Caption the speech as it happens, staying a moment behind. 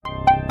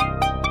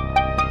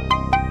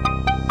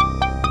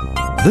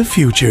The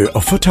future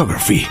of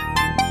photography.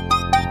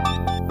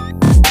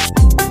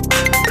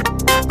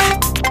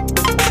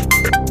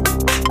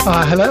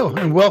 Hello,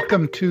 and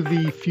welcome to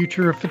the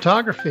Future of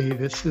Photography.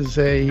 This is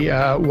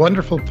a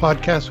wonderful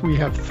podcast. We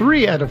have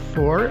 3 out of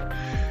 4.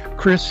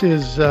 Chris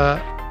is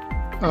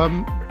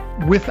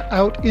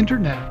without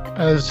internet,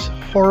 as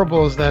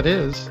horrible as that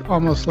is,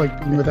 almost like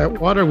being without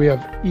water. We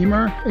have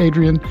Emer,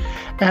 Adrian,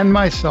 and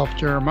myself,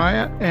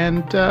 Jeremiah,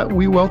 and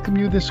we welcome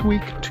you this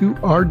week to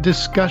our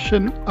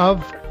discussion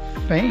of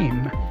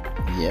fame.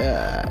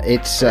 Yeah,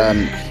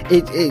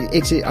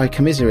 I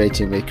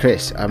commiserated with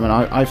Chris. I mean,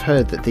 I've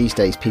heard that these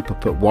days people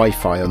put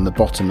Wi-Fi on the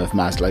bottom of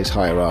Maslow's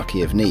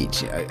hierarchy of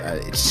needs.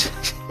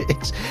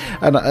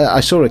 And I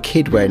saw a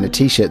kid wearing a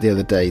T-shirt the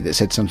other day that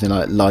said something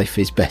like "Life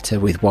is better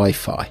with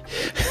Wi-Fi."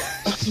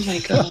 Oh my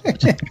god!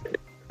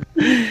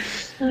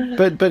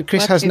 But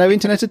Chris has no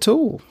internet at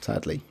all,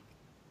 sadly.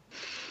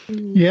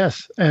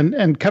 Yes,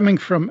 and coming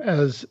from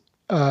as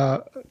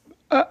an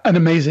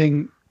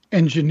amazing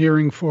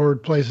engineering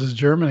forward place as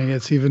Germany,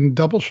 it's even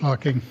double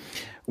shocking.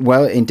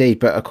 Well, indeed,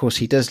 but of course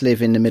he does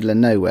live in the middle of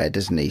nowhere,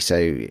 doesn't he? So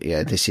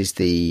yeah, this is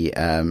the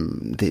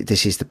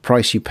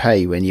price you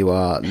pay when you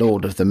are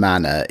lord of the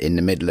manor in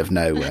the middle of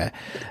nowhere.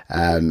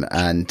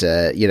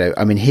 You know,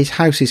 I mean, his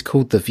house is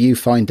called the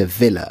Viewfinder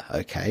Villa.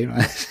 Okay,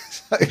 right?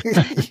 So,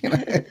 you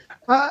know.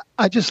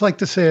 I just like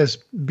to say, as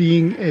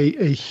being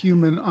a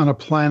human on a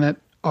planet,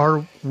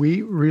 are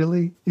we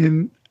really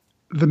in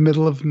the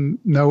middle of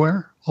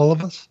nowhere, all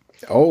of us?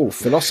 Oh,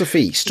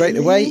 philosophy, straight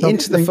away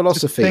into the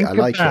philosophy. I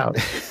like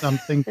it.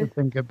 Something to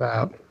think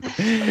about.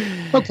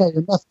 Okay,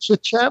 enough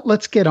chit chat.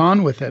 Let's get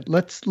on with it.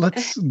 Let's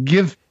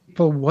give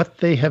people what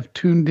they have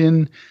tuned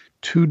in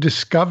to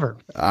discover.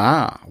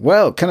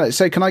 Well, can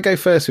I go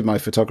first with my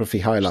photography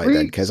highlight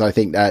then? Because I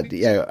think that,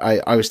 you know,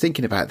 I was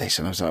thinking about this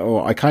and I was like,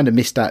 I kind of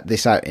missed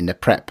this out in the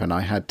prep and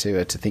I had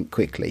to think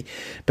quickly.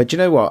 But you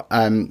know what?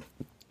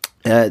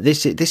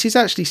 This is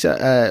actually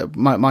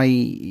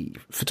my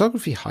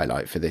photography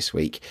highlight for this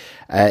week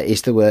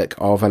is the work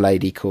of a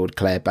lady called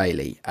Claire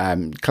Bailey.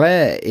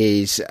 Claire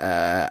is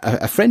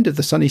a friend of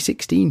the Sunny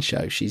 16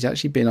 show. She's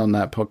actually been on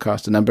that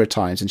podcast a number of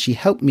times, and she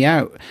helped me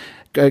out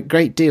a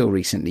great deal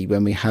recently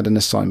when we had an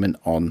assignment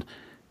on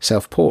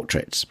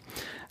self-portraits.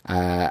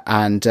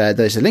 And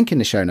there's a link in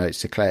the show notes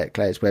to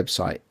Claire's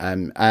website.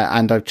 And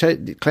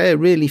Claire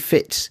really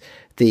fits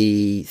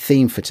the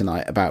theme for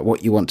tonight about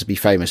what you want to be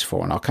famous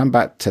for, and I'll come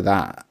back to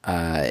that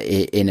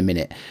in a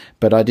minute.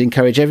 But I'd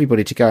encourage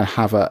everybody to go and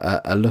have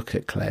a look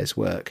at Claire's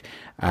work.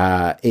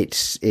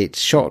 It's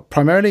shot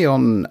primarily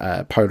on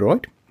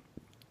Polaroid,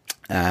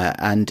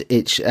 and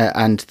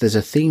there's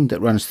a theme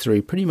that runs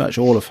through pretty much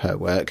all of her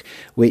work,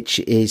 which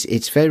is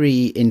it's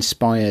very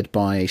inspired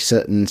by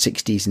certain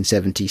 60s and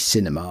 70s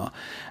cinema.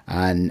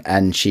 And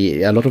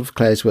a lot of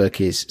Claire's work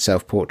is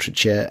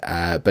self-portraiture,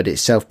 but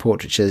it's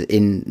self-portraiture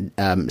in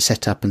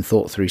set up and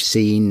thought through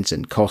scenes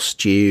and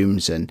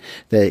costumes, and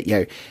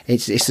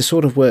it's the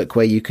sort of work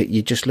where you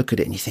just look at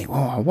it and you think,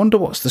 oh, I wonder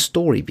what's the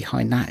story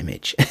behind that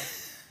image.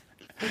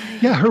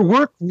 Yeah, her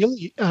work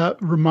really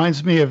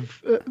reminds me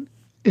of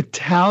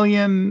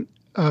Italian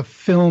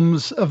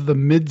films of the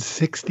mid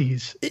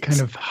 60s,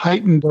 kind of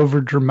heightened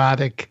over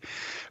dramatic,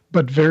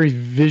 but very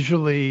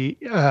visually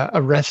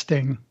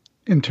arresting.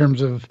 In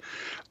terms of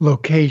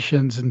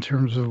locations, in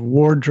terms of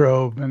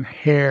wardrobe and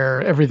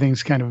hair,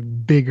 everything's kind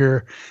of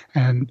bigger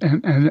and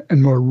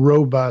more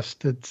robust.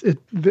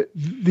 The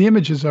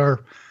images are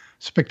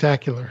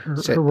spectacular.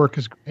 Her work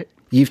is great.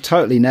 You've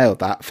totally nailed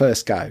that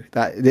first go.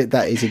 That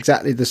is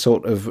exactly the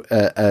sort of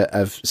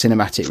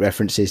cinematic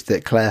references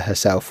that Claire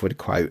herself would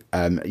quote.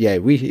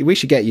 We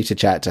should get you to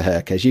chat to her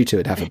because you two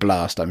would have a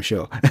blast, I'm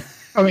sure.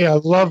 I mean, I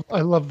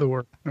love the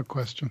work, no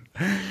question.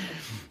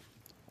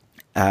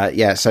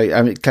 So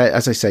I mean, Claire,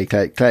 as I say,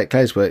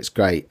 Claire's work's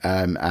great,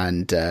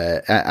 and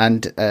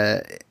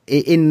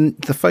in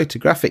the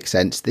photographic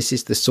sense, this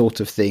is the sort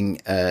of thing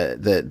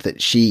that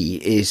she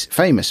is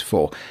famous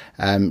for.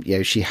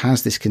 She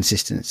has this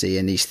consistency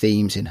and these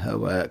themes in her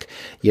work.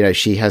 You know,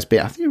 she has been.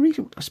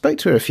 I spoke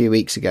to her a few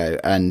weeks ago,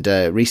 and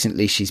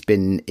recently she's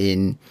been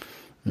in.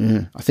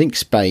 I think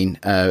Spain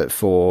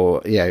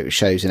for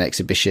shows and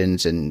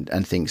exhibitions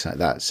and things like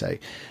that. So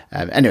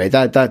anyway,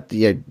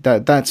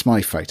 that's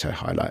my photo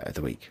highlight of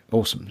the week.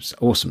 Awesome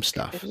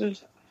stuff.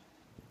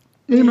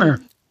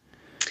 Emer.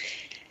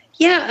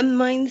 Yeah, and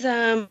mine's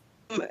a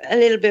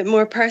little bit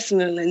more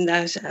personal in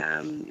that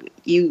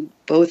you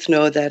both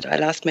know that I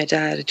lost my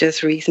dad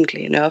just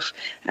recently enough,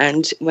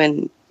 and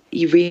when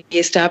you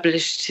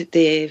re-established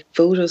the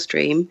photo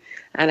stream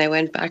and I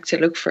went back to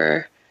look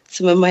for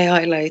some of my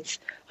highlights,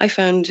 I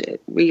found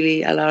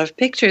really a lot of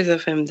pictures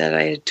of him that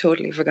I had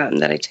totally forgotten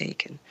that I'd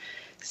taken.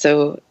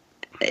 So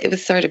it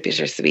was sort of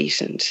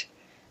bittersweet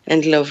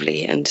and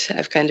lovely, and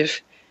I've kind of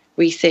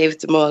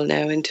resaved them all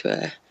now into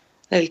a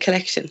little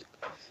collection.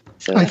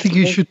 So I think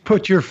you should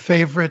put your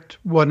favorite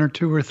 1 or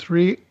 2 or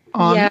 3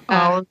 on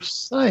our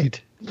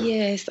site.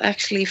 Yes,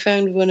 actually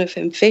found one of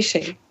him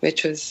fishing,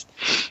 which was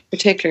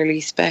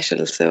particularly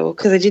special. So,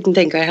 because I didn't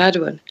think I had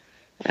one.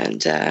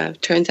 And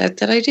turns out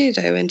that I did.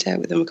 I went out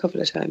with him a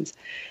couple of times.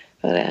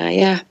 But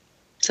yeah,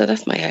 so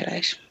that's my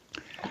highlight.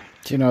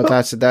 Do you know,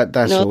 that's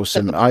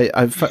awesome.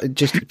 I've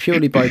just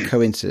purely by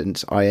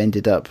coincidence, I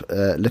ended up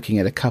looking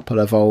at a couple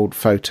of old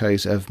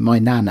photos of my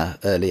nana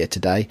earlier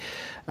today,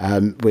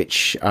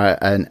 which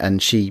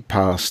and she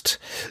passed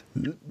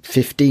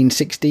 15,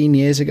 16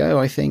 years ago,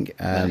 I think.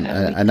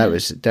 And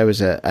there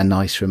was a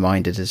nice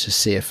reminder to just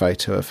see a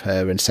photo of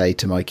her and say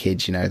to my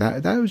kids, you know,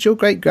 that was your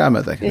great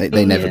grandmother.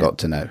 They never got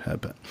to know her,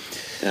 but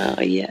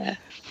oh yeah,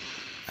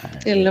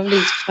 they're lovely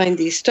to find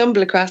these.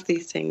 Stumble across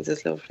these things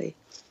is lovely.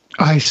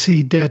 I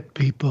see dead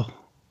people.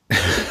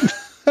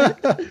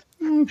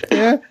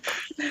 yeah.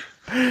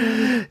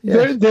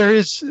 There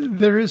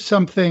is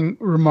something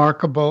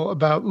remarkable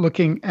about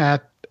looking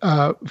at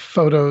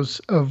photos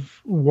of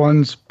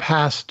one's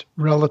past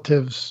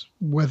relatives,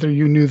 whether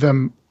you knew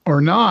them or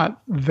not,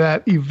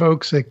 that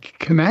evokes a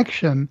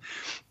connection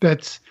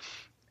that's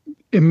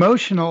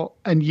emotional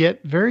and yet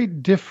very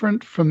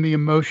different from the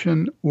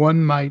emotion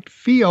one might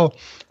feel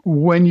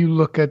when you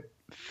look at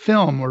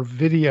film or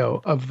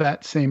video of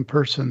that same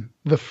person.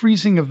 The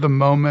freezing of the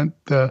moment,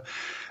 the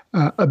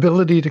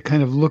ability to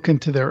kind of look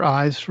into their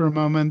eyes for a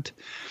moment,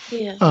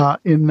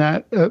 in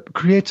that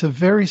creates a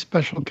very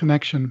special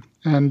connection,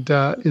 and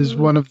is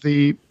one of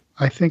the,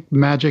 I think,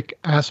 magic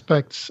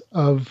aspects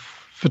of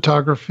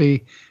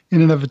photography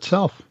in and of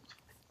itself.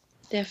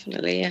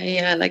 Definitely,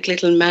 yeah, like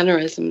little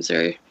mannerisms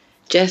or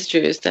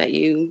gestures that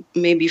you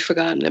maybe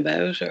forgotten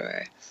about,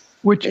 or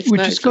which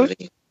is good.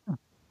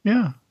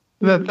 Yeah.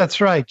 That's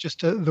right.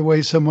 Just the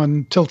way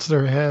someone tilts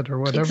their head or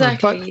whatever.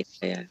 Exactly.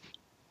 But yeah.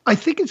 I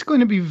think it's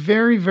going to be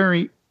very,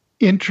 very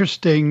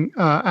interesting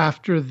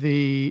after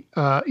the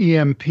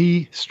EMP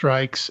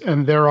strikes,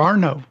 and there are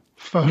no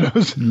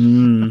photos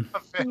of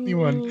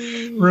anyone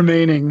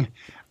remaining.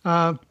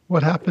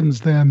 What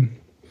happens then?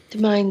 The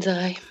mind's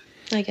eye,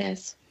 I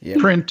guess. Yeah.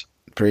 Print.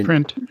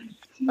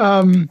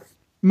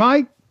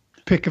 My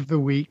pick of the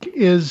week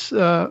is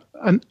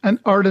an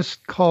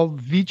artist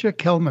called Vija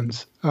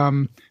Kelmans,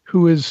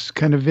 who is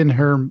kind of in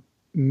her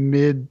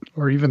mid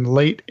or even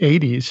late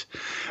 80s.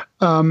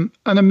 An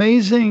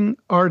amazing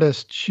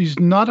artist. She's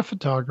not a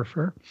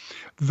photographer,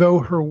 though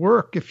her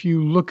work, if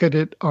you look at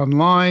it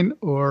online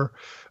or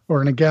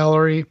in a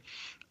gallery,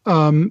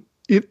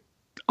 it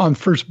on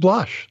first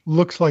blush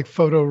looks like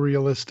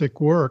photorealistic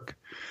work.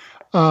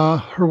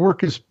 Her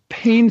work is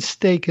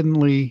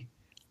painstakingly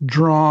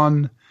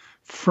drawn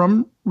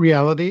from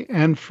reality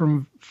and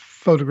from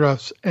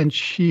photographs, and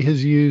she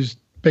has used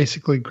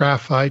basically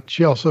graphite.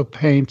 She also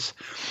paints.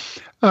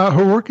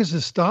 Her work is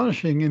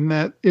astonishing in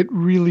that it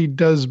really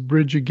does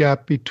bridge a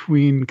gap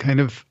between kind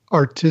of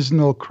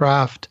artisanal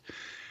craft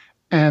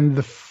and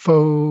the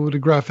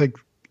photographic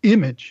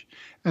image,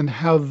 and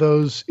how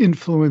those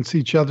influence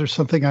each other.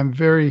 Something I'm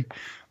very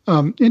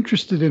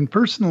interested in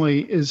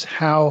personally is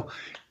how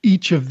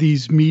each of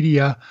these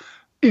media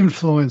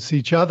influence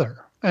each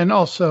other, and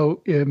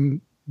also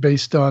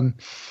based on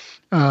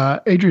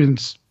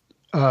Adrian's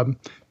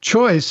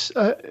choice,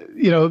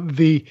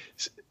 the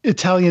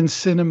Italian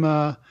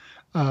cinema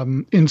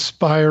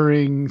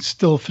inspiring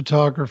still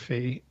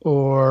photography,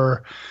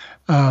 or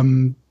a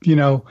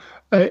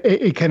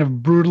kind of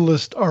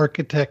brutalist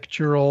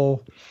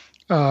architectural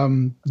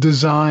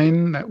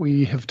design that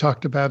we have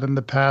talked about in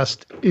the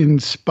past,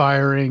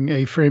 inspiring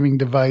a framing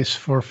device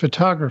for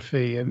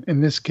photography. And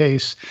in this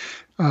case,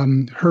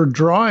 her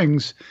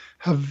drawings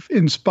have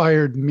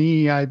inspired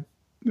me. I've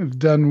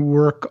done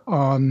work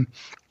on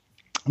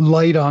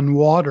light on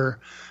water,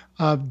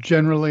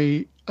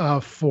 generally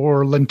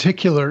for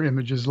lenticular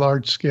images,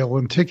 large-scale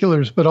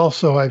lenticulars, but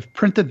also I've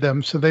printed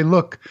them so they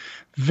look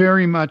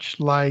very much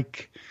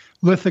like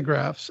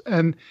lithographs.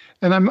 And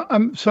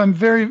I'm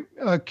very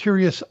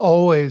curious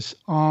always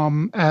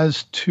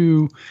as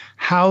to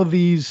how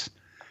these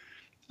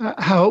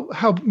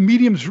how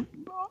mediums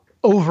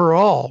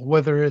overall,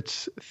 whether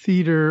it's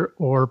theater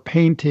or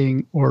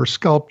painting or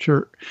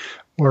sculpture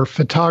or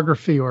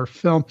photography or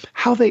film,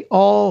 how they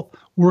all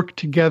work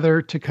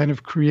together to kind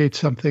of create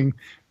something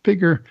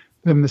bigger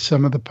than the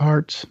sum of the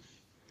parts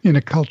in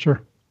a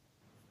culture.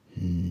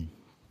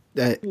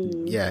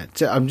 Yeah,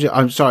 so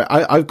I'm sorry.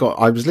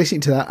 I was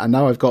listening to that, and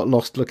now I've got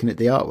lost looking at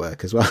the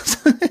artwork as well.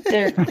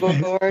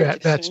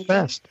 That's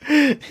best.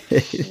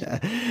 Yeah,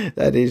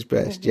 that is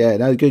best. Yeah,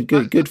 no,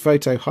 good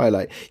photo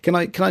highlight. Can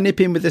I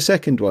nip in with the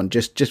second one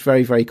just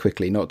very, very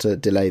quickly, not to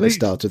delay the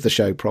start of the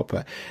show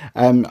proper?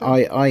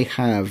 I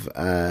have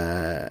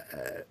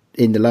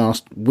in the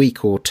last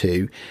week or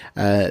two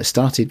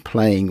started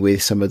playing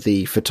with some of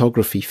the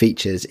photography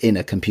features in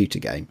a computer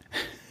game.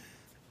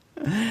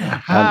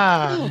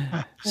 And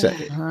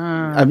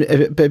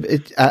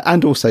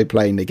also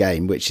playing the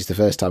game, which is the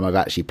first time I've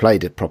actually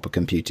played a proper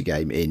computer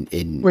game in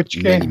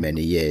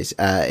many years.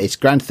 It's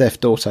Grand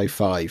Theft Auto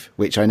 5,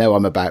 which I know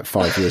I'm about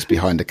 5 years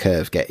behind the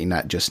curve getting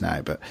that just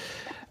now, but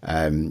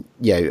so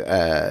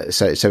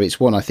it's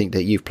one I think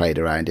that you've played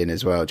around in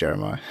as well,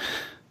 Jeremiah.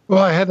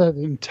 Well, I had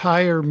an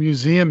entire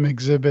museum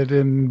exhibit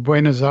in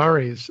Buenos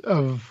Aires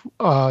of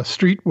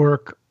street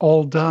work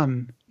all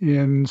done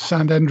in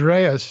San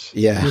Andreas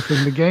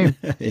within the game.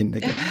 In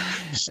the game.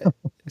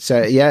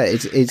 So yeah,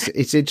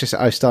 it's interesting.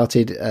 I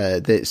started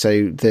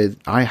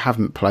I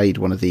haven't played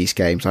one of these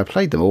games. I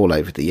played them all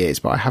over the years,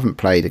 but I haven't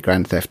played a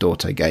Grand Theft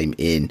Auto game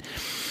in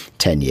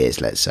 10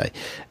 years, let's say,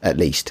 at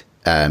least.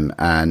 So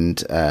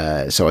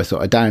I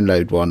thought I'd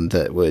download one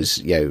that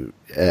was,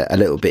 a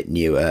little bit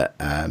newer.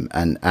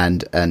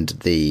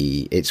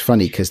 It's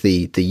funny because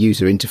the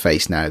user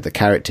interface now, the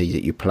character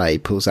that you play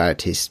pulls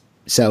out his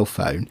cell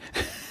phone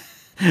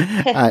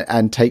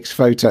and takes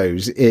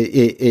photos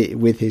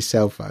with his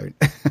cell phone.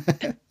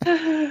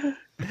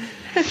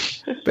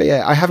 But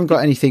yeah, I haven't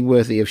got anything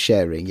worthy of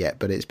sharing yet,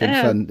 but it's been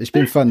fun. It's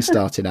been fun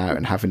starting out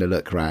and having a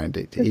look around.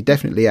 It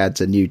definitely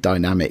adds a new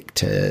dynamic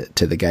to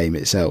the game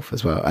itself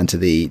as well, and to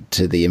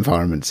the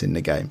environments in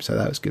the game. So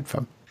that was good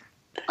fun.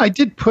 I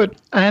did put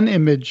an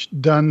image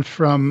done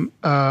from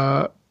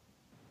I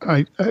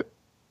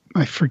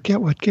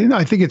forget what game.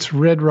 I think it's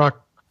Red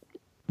Rock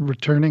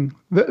Returning,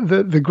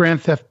 the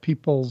Grand Theft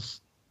People's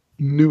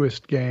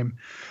newest game.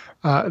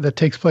 That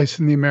takes place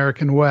in the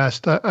American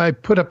West. I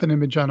put up an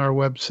image on our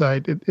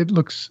website.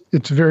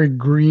 It's very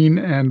green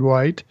and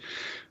white,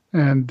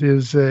 and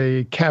is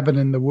a cabin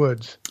in the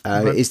woods.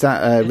 Is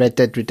that Red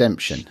Dead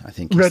Redemption? I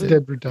think Red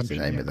Dead Redemption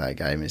is the name of that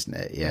game, isn't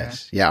it?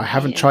 Yes. Yeah, I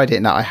haven't tried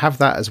it. Now I have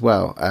that as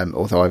well,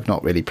 although I've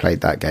not really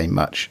played that game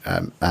much.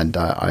 And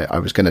I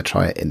was going to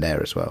try it in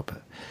there as well.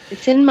 But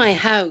it's in my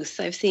house.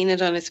 I've seen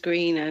it on a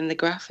screen, and the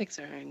graphics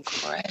are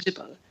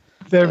incredible.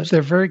 They're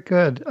very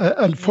good.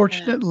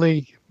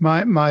 Unfortunately,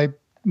 my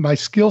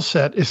skill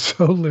set is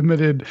so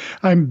limited.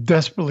 I'm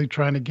desperately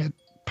trying to get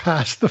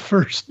past the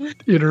first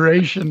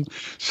iteration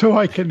so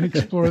I can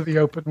explore the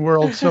open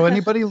world. So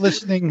anybody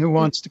listening who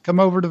wants to come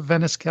over to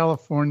Venice,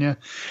 California,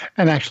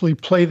 and actually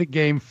play the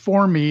game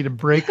for me to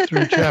break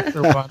through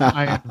Chapter 1,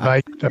 I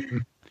invite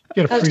them.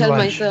 Get a free I'll tell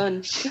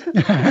lunch.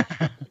 my son.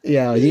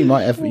 Yeah, you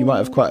might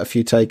have quite a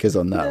few takers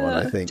on that one,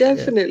 I think.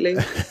 Definitely.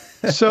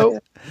 Yeah. So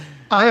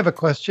I have a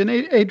question.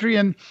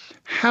 Adrian,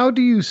 how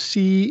do you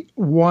see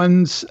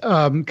one's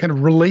kind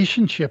of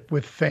relationship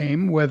with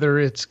fame, whether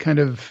it's kind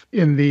of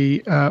in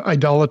the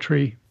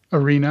idolatry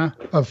arena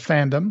of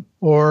fandom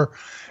or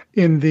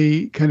in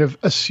the kind of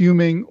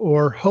assuming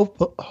or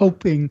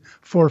hoping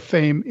for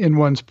fame in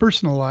one's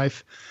personal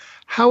life?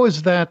 How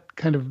does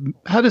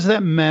that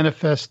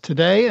manifest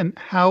today, and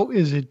how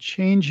is it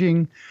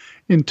changing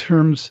in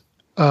terms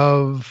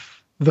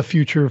of the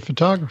future of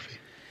photography?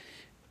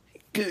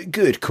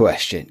 Good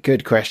question.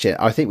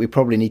 I think we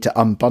probably need to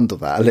unbundle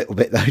that a little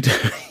bit, though,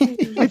 don't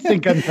we? I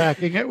think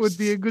unpacking it would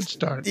be a good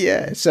start.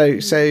 Yeah. So,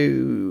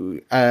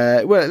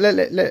 well,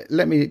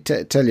 let me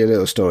tell you a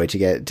little story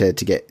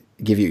to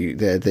give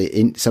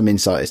you some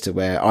insight as to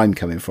where I'm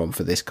coming from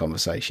for this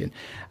conversation.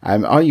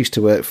 I used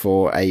to work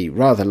for a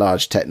rather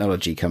large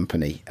technology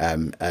company,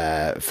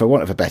 for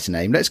want of a better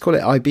name, let's call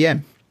it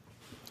IBM.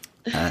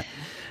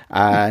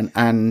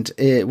 And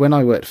when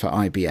I worked for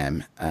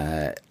IBM,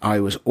 I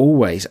was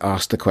always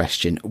asked the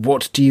question,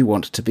 what do you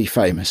want to be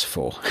famous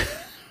for?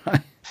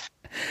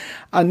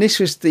 And this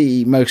was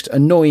the most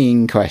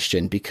annoying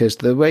question, because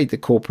the way the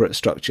corporate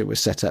structure was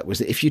set up was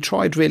that if you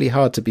tried really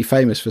hard to be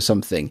famous for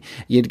something,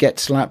 you'd get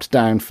slapped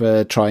down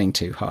for trying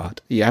too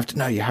hard. You have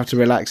to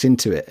relax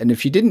into it. And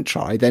if you didn't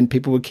try, then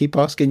people would keep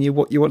asking you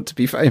what you want to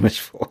be famous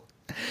for.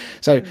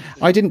 So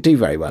I didn't do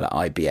very well at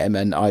IBM,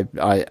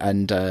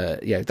 and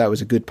that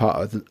was a good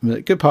part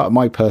of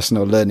my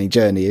personal learning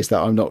journey, is that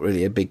I'm not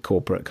really a big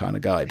corporate kind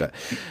of guy. But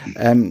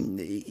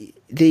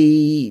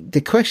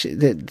the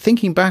question,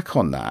 thinking back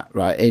on that,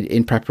 right,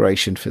 in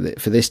preparation for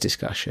this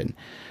discussion,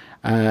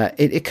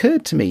 it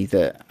occurred to me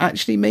that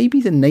actually maybe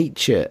the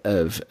nature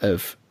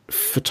of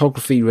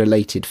photography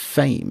related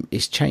fame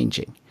is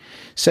changing.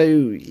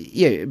 So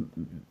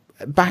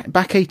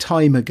back a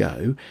time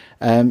ago,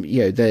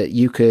 that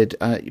you could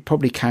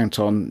probably count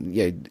on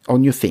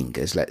your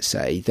fingers, let's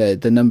say,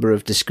 the number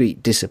of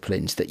discrete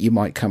disciplines that you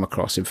might come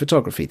across in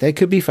photography. There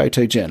could be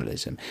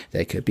photojournalism,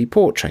 there could be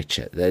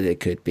portraiture, there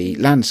could be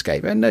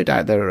landscape, and no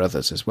doubt there are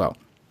others as well.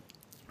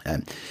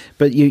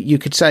 But you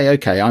could say,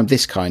 okay, I'm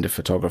this kind of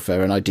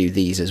photographer and I do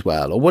these as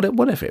well, or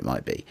whatever it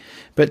might be.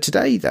 But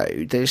today,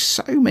 though, there's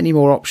so many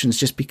more options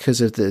just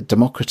because of the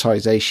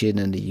democratization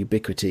and the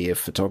ubiquity of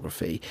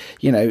photography.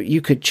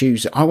 You could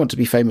choose, I want to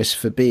be famous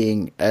for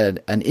being an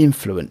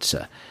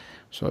influencer.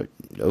 So,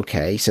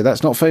 okay, so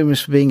that's not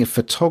famous for being a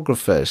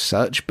photographer as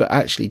such, but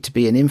actually to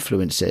be an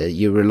influencer,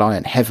 you're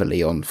reliant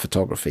heavily on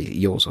photography,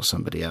 yours or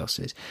somebody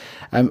else's.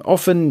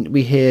 Often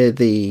we hear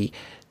the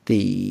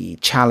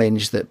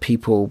challenge that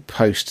people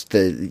post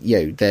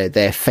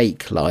their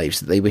fake lives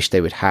that they wish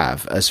they would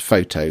have as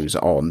photos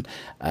on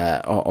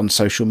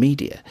social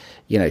media.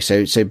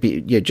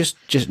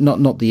 Just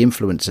not the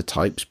influencer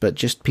types, but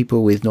just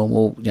people with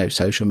normal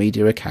social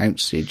media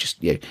accounts,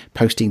 just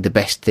posting the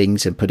best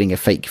things and putting a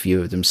fake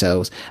view of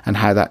themselves, and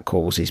how that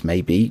causes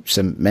maybe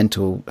some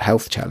mental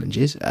health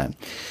challenges.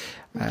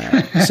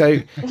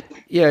 So,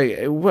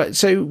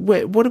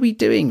 what are we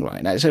doing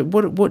right now? So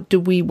what do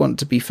we want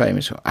to be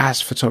famous for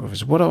as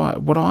photographers? What do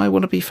I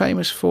want to be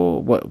famous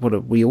for? What are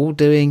we all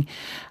doing?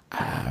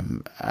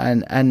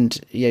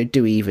 And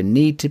do we even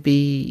need to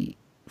be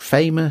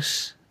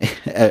famous?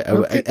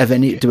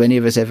 Okay. Do any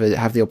of us ever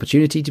have the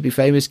opportunity to be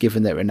famous,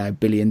 given there are now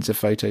billions of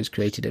photos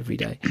created every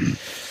day?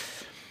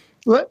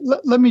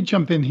 Let me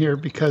jump in here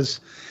because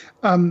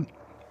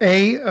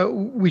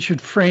we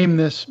should frame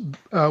this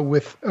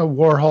with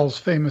Warhol's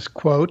famous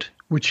quote,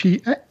 which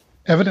he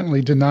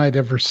evidently denied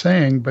ever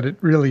saying, but it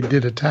really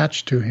did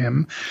attach to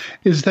him,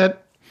 is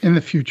that in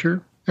the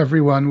future,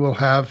 everyone will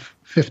have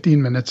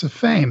 15 minutes of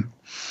fame.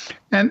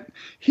 And,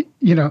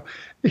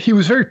 he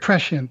was very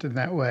prescient in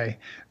that way.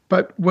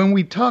 But when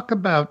we talk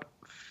about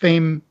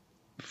fame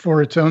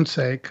for its own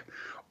sake,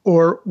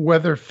 or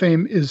whether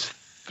fame is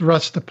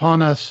thrust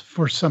upon us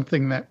for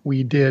something that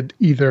we did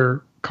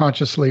either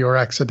consciously or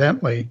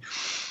accidentally,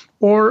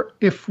 or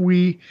if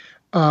we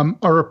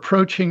are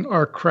approaching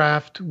our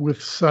craft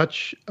with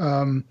such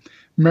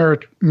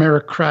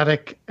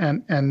meritocratic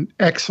and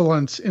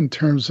excellence in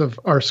terms of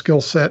our skill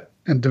set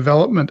and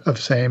development of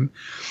fame,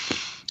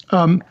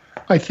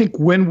 I think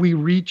when we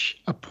reach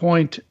a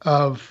point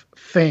of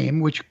fame,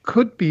 which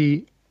could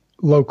be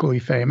locally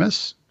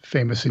famous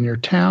in your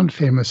town,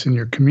 famous in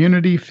your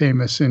community,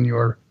 famous in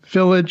your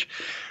village,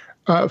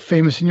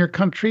 famous in your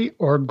country,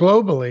 or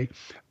globally,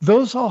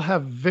 those all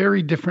have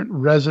very different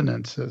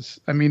resonances.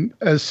 I mean,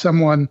 as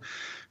someone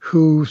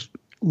who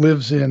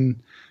lives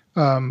in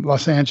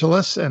Los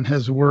Angeles and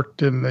has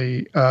worked in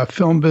the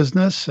film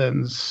business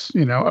and,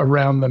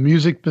 around the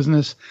music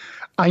business,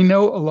 I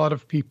know a lot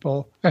of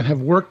people and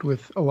have worked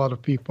with a lot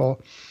of people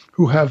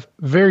who have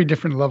very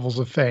different levels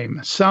of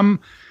fame. Some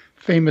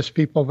famous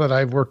people that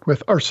I've worked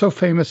with are so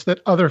famous that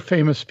other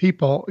famous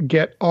people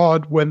get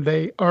awed when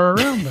they are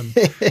around them.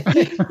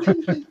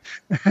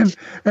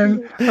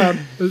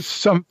 and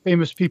some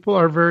famous people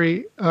are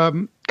very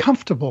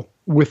comfortable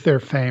with their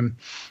fame,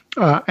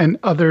 and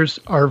others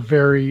are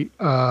very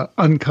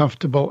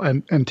uncomfortable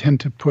and tend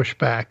to push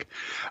back.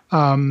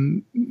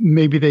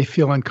 Maybe they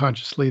feel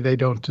unconsciously they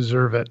don't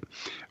deserve it.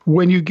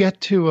 When you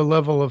get to a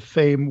level of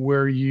fame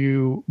where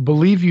you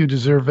believe you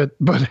deserve it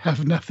but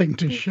have nothing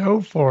to show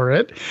for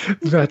it,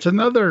 that's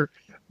another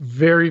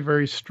very,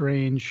 very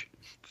strange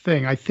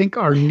thing. I think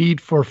our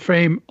need for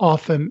fame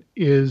often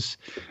is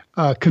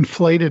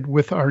conflated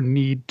with our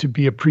need to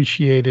be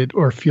appreciated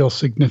or feel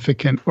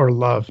significant or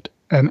loved.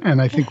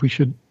 And I think we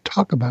should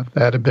talk about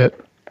that a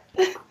bit.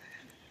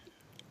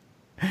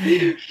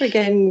 We're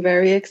getting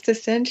very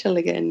existential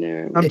again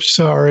now. I'm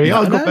sorry.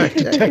 I'll go back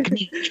to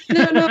technique.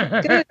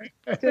 No, good.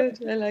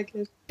 I like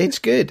it. It's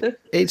good.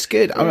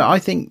 I mean, I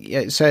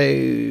think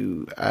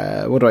so.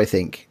 What do I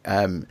think?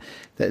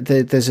 There's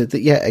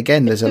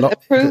a lot.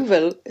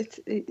 Approval.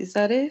 Is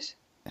that it?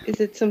 Is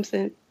it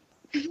something?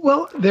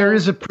 Well, there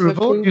is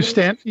approval. You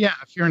stand. Yeah,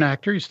 if you're an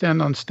actor, you stand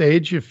on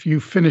stage. If you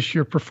finish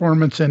your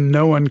performance and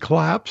no one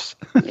claps,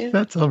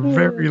 that's a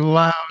very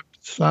loud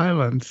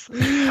silence.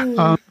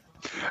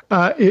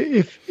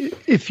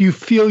 If you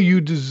feel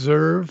you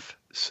deserve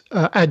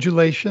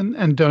adulation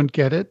and don't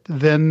get it,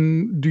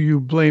 then do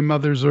you blame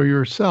others or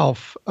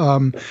yourself?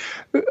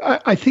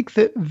 I think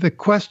that the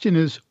question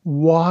is,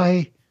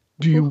 why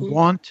do you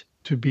want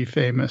to be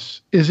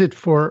famous? Is it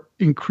for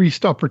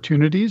increased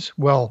opportunities?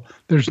 Well,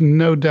 there's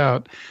no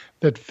doubt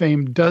that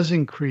fame does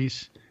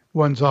increase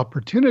one's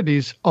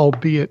opportunities,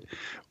 albeit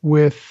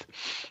with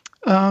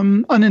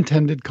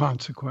unintended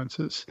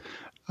consequences.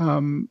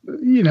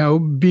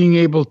 Being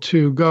able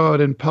to go out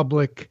in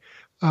public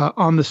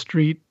on the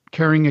street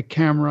carrying a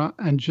camera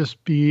and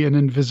just be an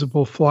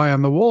invisible fly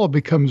on the wall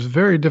becomes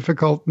very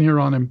difficult, near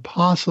on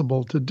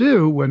impossible to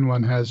do when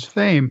one has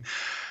fame.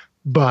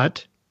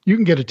 But you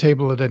can get a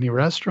table at any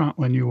restaurant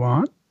when you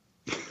want.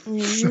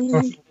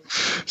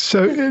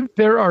 So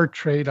there are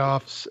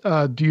trade-offs.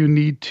 Do you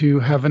need to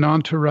have an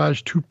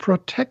entourage to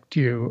protect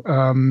you?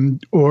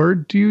 Or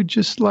do you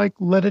just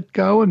let it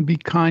go and be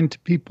kind to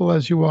people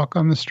as you walk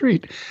on the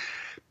street?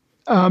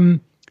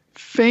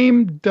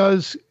 Fame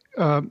does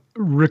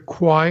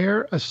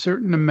require a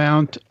certain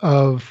amount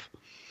of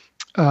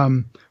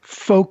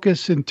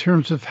focus in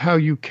terms of how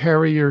you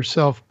carry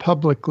yourself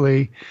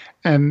publicly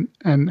and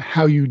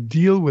how you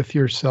deal with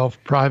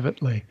yourself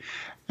privately.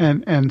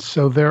 And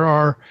so there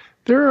are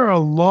a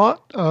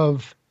lot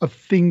of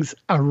things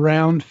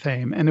around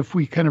fame. And if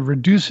we kind of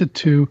reduce it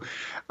to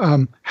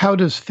how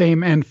does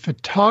fame and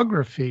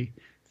photography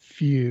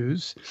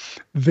fuse,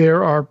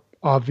 there are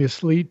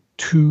obviously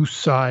two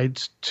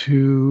sides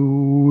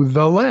to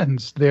the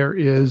lens. There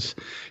is,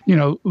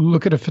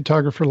 look at a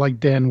photographer like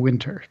Dan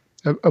Winter,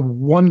 a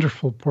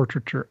wonderful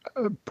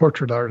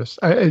portrait artist.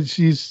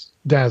 He's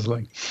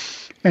dazzling.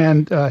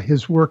 And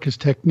his work, his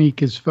technique,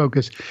 his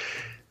focus.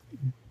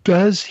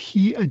 Does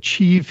he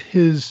achieve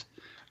his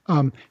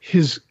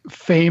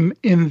fame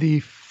in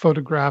the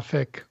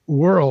photographic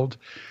world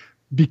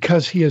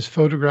because he has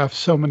photographed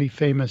so many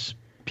famous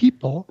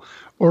people,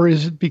 or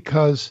is it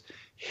because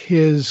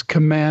his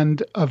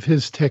command of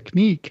his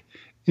technique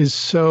is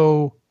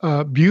so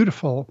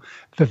beautiful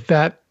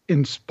that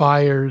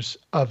inspires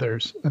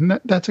others? And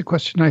that's a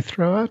question I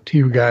throw out to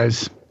you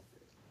guys.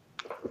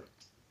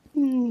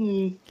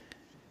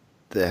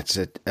 That's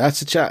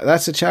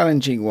a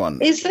challenging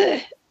one. Is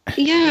it?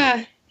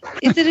 Yeah.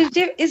 Is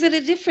it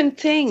a different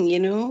thing?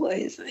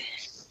 Is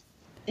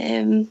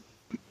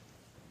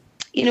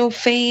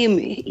fame,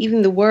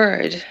 even the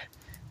word,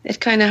 it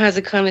kind of has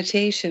a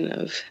connotation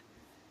of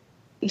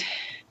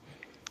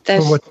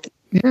that.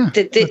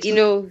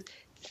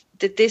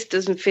 That this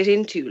doesn't fit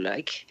into,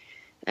 like,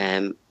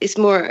 it's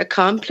more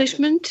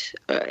accomplishment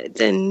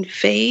than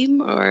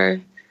fame,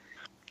 or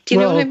do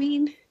you know what I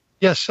mean?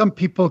 Yes, some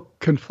people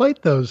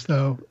conflate those,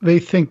 though. They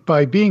think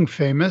by being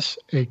famous,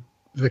 the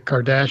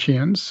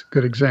Kardashians,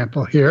 good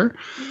example here.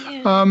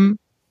 Yeah.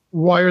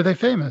 Why are they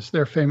famous?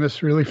 They're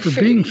famous really for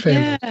being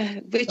famous.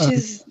 Yeah,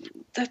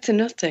 that's a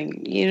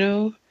nothing,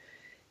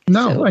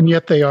 No, and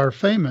yet they are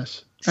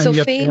famous. So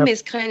fame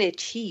is kind of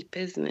cheap,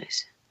 isn't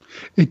it?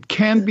 It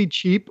can be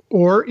cheap,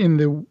 or in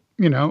the,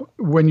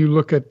 when you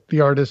look at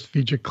the artist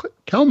Vija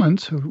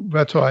Kelmans,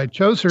 that's why I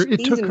chose her,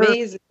 it took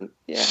amazing. Her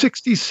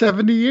 60,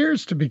 70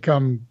 years to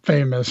become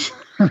famous,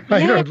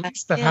 right? Yeah, or at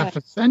least a half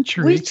a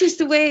century. Which is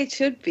the way it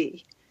should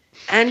be.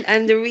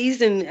 And the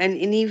reason, and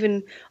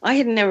even, I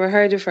had never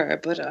heard of her,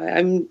 but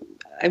I'm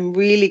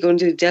really going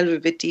to delve a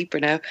bit deeper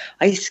now.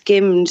 I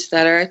skimmed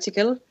that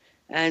article,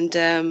 and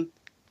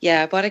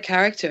what a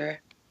character.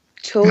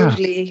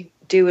 Totally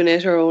doing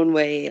it her own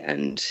way,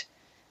 and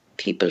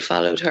people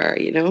followed her,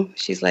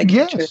 She's like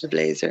a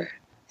trailblazer.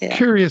 Yeah.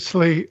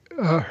 Curiously,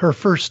 her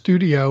first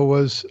studio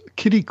was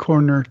kitty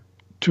corner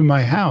to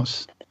my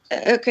house.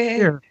 Okay.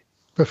 Here,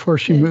 before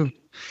she moved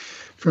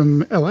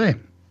from LA.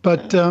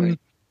 But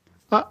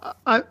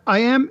I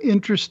am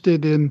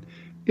interested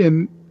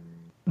in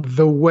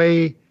the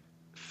way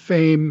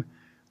fame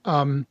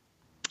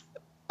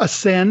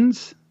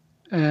ascends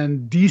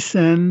and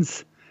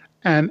descends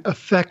and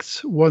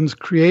affects one's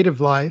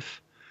creative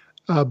life,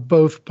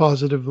 both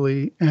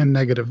positively and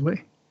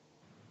negatively.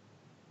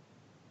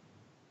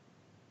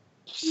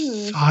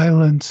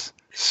 Silence.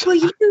 Well,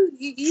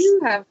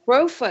 you have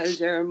profile,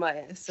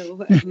 Jeremiah.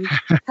 So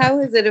how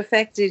has it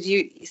affected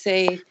you,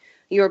 say,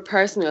 your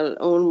personal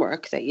own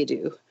work that you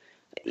do?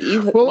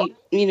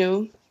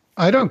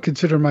 I don't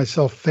consider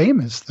myself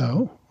famous,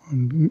 though.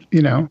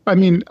 I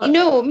mean...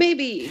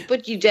 maybe,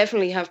 but you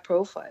definitely have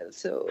profile,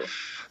 so...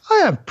 I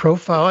have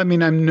profile. I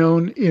mean, I'm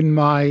known in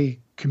my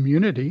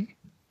community,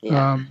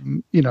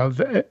 in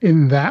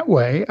that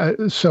way.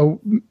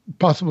 So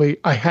possibly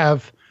I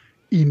have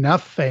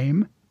enough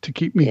fame to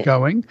keep me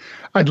going.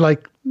 I'd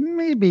like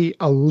maybe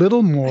a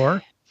little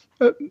more,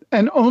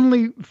 and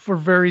only for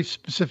very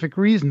specific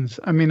reasons.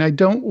 I mean, I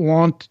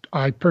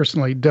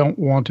personally don't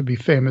want to be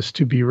famous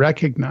to be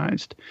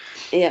recognized.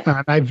 Yeah.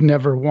 And I've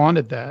never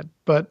wanted that.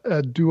 But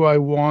do I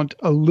want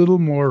a little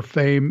more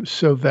fame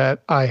so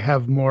that I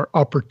have more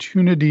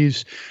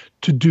opportunities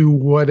to do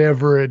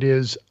whatever it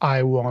is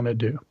I want to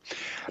do?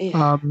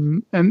 Yeah.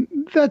 And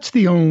that's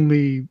the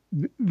only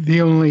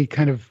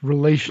kind of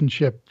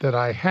relationship that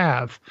I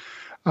have.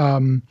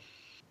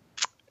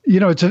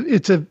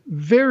 It's a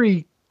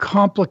very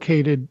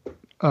complicated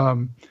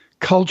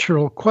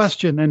cultural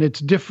question, and it's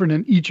different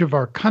in each of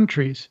our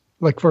countries.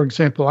 Like, for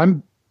example,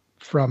 I'm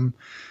from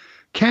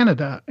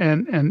Canada,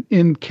 and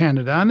in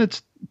Canada, and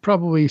it's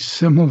probably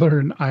similar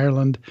in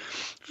Ireland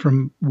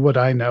from what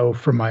I know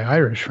from my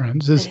Irish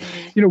friends, is,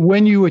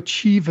 when you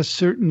achieve a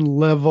certain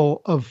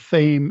level of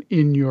fame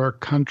in your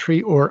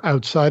country or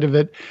outside of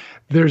it,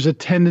 there's a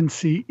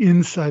tendency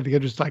inside the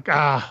country, it's like,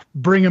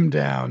 bring them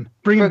down.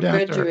 Bring them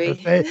down to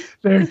earth.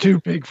 They're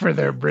too big for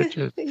their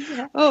britches.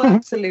 Yeah. Oh,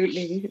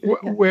 absolutely.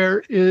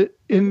 Where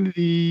in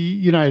the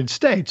United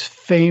States,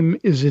 fame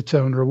is its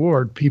own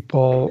reward.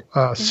 People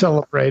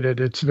celebrate it.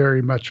 It's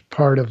very much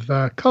part of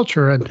the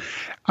culture, and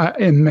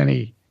in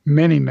many,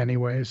 many, many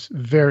ways,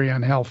 very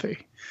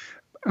unhealthy.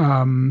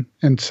 And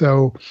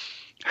so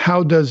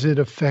how does it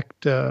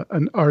affect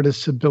an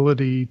artist's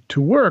ability to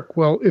work?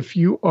 Well, if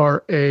you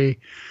are a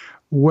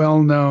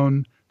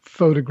well-known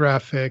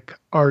photographic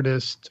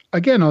artist,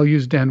 again, I'll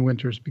use Dan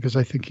Winters because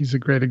I think he's a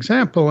great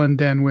example. And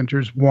Dan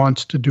Winters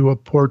wants to do a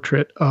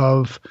portrait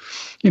of,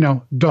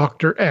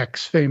 Dr.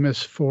 X,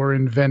 famous for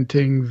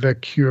inventing the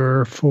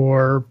cure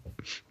for,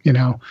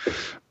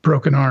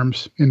 broken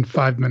arms in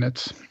 5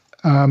 minutes.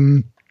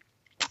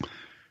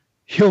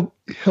 He'll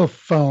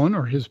phone,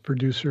 or his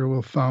producer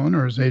will phone,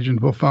 or his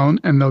agent will phone,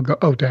 and they'll go,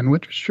 "Oh, Dan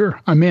Winters, sure,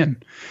 I'm in,"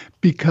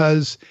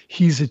 because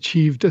he's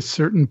achieved a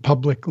certain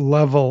public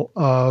level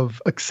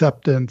of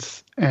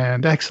acceptance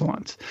and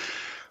excellence.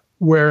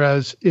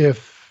 Whereas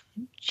if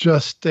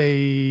just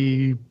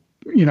a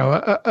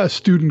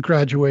student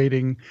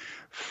graduating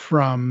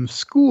from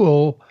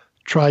school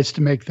tries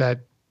to make that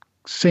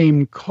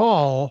same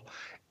call,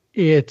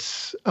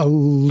 it's a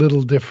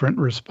little different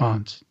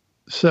response.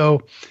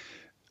 So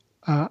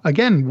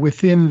again,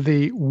 within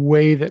the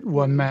way that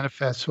one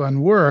manifests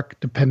one work,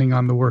 depending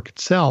on the work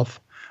itself,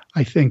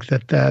 I think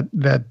that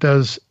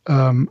does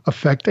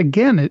affect.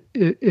 Again,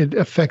 it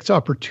affects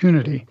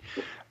opportunity.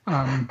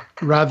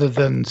 rather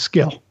than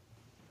skill.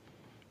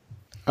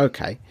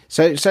 Okay,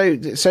 so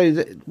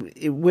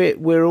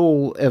we're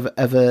all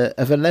of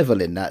a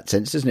level in that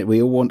sense, isn't it? We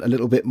all want a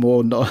little bit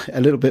more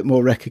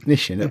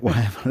recognition at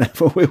whatever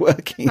level we're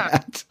working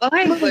at.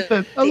 I would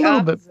a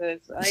little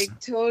bit. I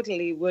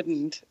totally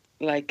wouldn't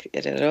like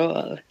it at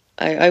all.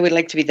 I would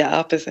like to be the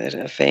opposite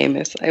of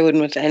famous. I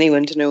wouldn't want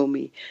anyone to know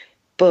me,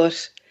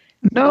 but.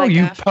 No, like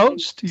you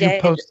post on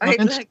Instagram.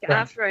 Instagram.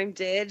 After I'm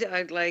dead,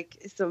 I'd like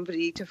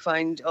somebody to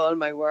find all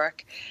my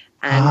work,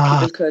 and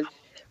people could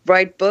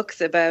write books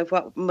about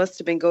what must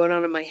have been going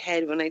on in my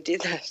head when I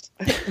did that.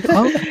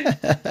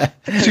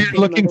 So you're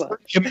looking for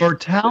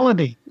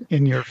immortality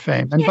in your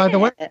fame. And by the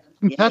way,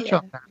 we can touch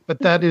on that, but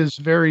that is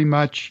very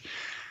much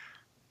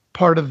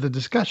part of the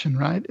discussion,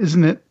 right?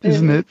 Isn't it?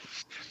 Isn't it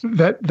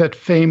that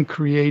fame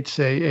creates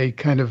a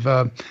kind of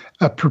a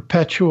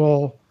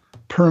perpetual,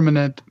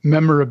 permanent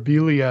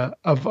memorabilia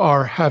of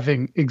our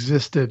having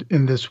existed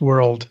in this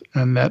world,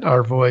 and that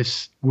our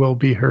voice will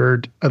be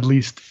heard, at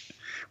least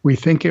we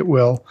think it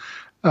will,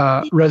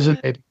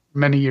 resonate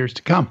many years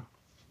to come.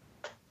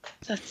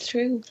 That's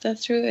true,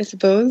 I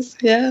suppose.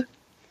 Yeah.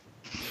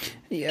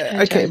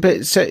 Okay,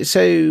 but so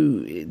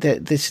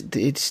this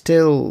it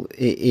still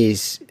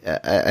is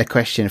a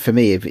question for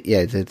me of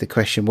the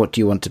question, what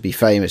do you want to be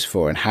famous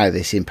for, and how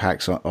this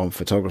impacts on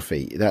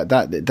photography. That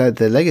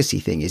the legacy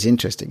thing is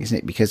interesting, isn't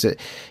it? Because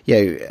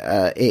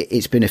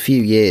it's been a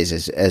few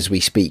years as we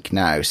speak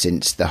now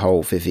since the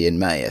whole Vivian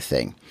Maier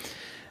thing.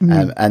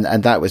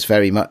 And that was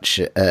very much,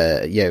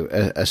 at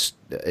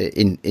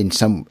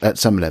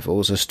some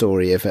levels, a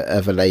story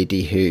of a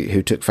lady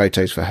who took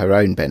photos for her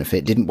own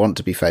benefit, didn't want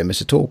to be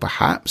famous at all,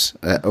 perhaps,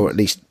 or at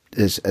least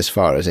as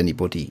far as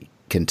anybody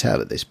can tell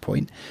at this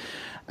point,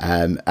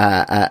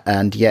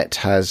 and yet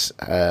has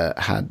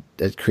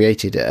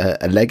created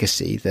a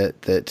legacy that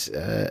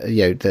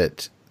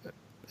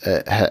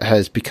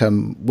has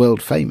become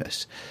world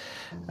famous.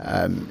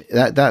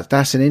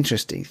 That's an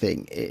interesting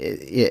thing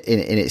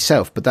in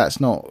itself, but that's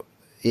not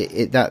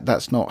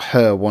that's not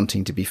her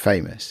wanting to be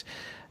famous.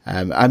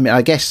 I mean,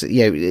 I guess there's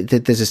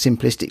a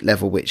simplistic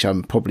level which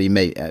I'm probably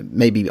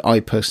maybe I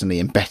personally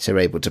am better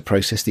able to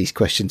process these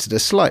questions at a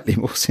slightly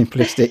more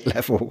simplistic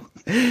level,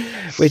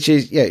 which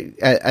is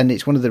and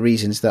it's one of the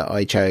reasons that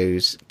I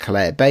chose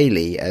Claire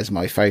Bailey as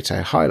my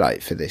photo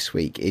highlight for this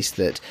week, is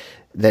that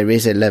there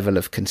is a level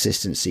of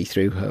consistency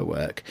through her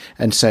work.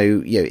 And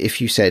so,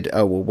 if you said,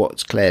 oh, well,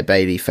 what's Claire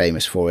Bailey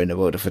famous for in the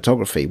world of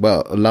photography?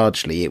 Well,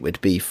 largely it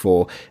would be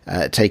for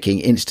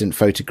taking instant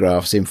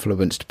photographs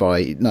influenced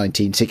by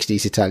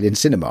 1960s Italian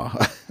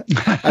cinema.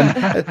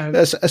 And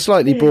a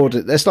slightly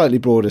broader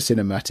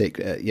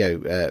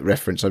cinematic,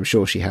 reference I'm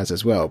sure she has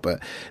as well. But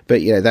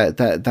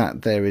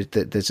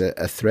there's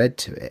a thread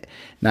to it.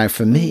 Now,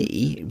 for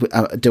me,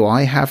 do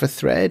I have a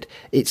thread?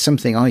 It's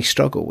something I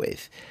struggle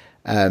with.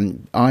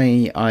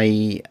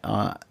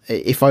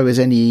 If I was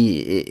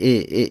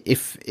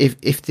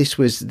if this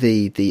was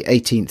the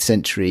 18th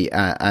century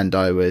and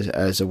I was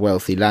as a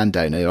wealthy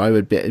landowner, I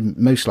would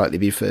most likely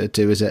be referred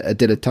to as a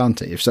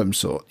dilettante of some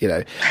sort.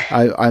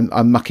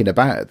 I'm mucking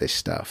about at this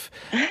stuff.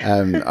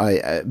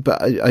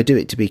 But I do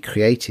it to be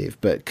creative.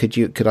 But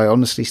could I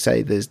honestly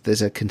say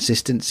there's a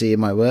consistency in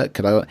my work?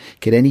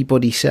 Could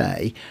anybody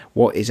say,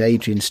 what is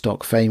Adrian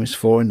Stock famous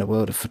for in the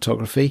world of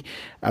photography?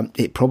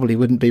 It probably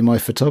wouldn't be my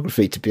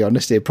photography, to be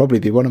honest. It'd probably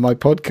be one of my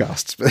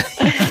podcasts.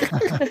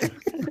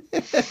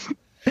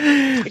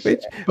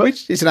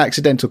 which is an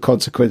accidental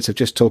consequence of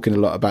just talking a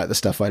lot about the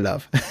stuff I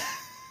love.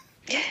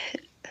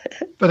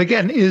 But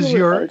again,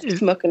 we're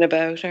just mucking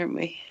about, aren't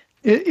we?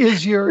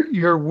 Is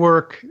your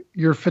work,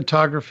 your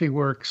photography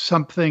work,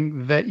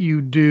 something that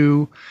you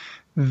do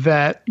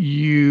that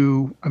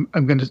I'm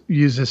going to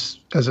use this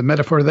as a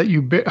metaphor, that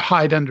you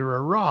hide under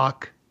a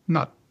rock,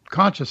 not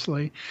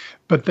consciously,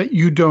 but that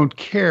you don't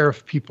care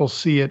if people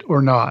see it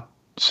or not?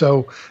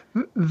 So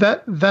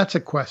that's a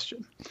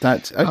question.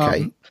 That's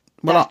okay.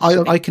 Well,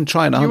 I can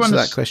try and answer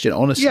that question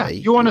honestly. Yeah,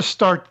 you want to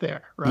start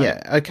there, right?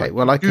 Yeah, okay.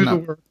 Well, I can do the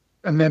work,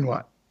 and then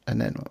what? And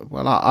then,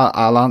 well,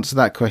 I'll answer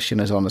that question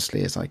as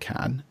honestly as I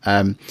can.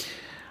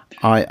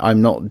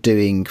 I'm not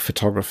doing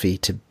photography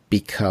to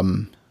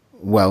become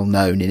well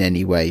known in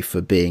any way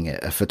for being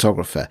a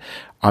photographer.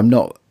 I'm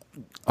not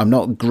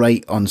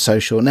great on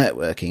social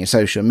networking and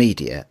social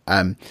media.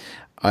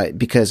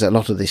 Because a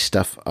lot of this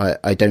stuff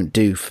I don't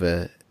do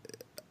for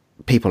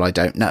people I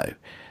don't know.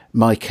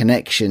 My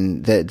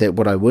connection, that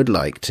what I would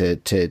like to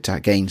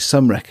gain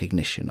some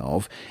recognition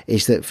of,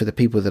 is that for the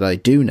people that I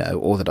do know,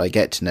 or that I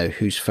get to know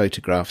whose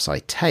photographs I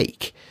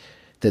take,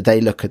 that they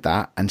look at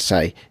that and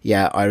say,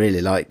 yeah, I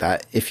really like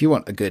that. If you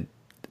want a good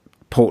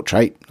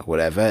portrait or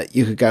whatever,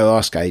 you could go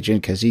ask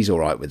Adrian, because he's all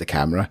right with the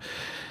camera,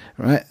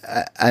 right?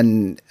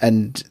 And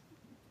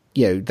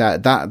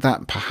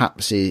that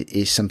perhaps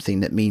is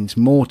something that means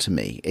more to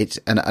me.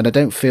 And I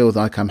don't feel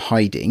like I'm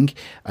hiding,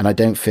 and I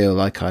don't feel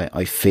like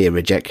I fear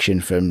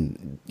rejection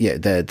from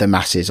the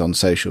masses on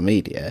social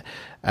media.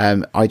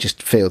 I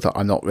just feel that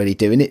I'm not really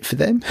doing it for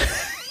them.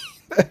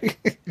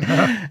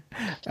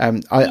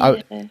 And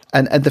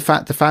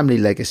the family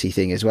legacy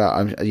thing as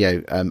well.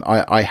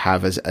 I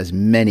have as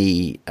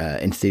many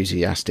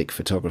enthusiastic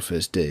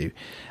photographers do.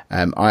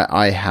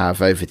 I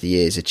have over the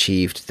years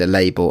achieved the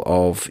label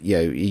of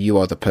you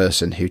are the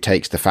person who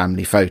takes the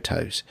family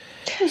photos.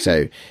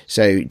 So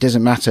it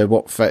doesn't matter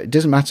what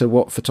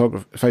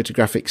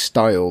photographic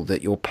style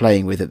that you're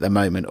playing with at the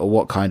moment, or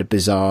what kind of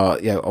bizarre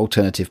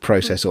alternative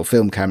process or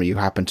film camera you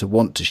happen to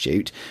want to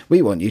shoot.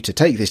 We want you to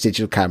take this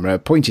digital camera,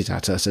 point it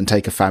at us, and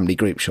take a family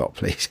group shot,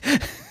 please.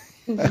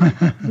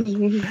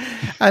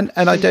 and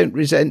I don't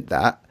resent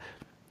that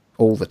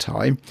all the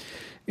time.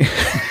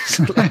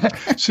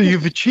 So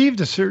you've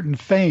achieved a certain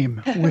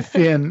fame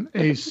within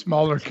a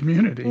smaller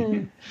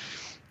community.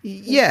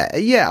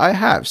 Yeah, I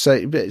have.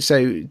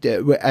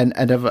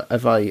 And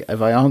have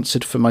I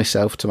answered for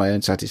myself to my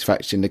own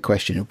satisfaction the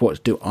question of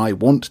what do I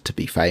want to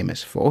be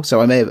famous for?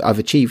 So I've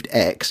achieved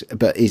X,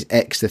 but is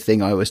X the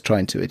thing I was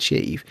trying to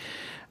achieve?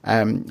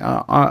 I'm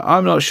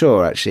not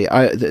sure actually.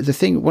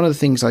 One of the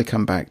things I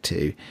come back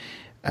to,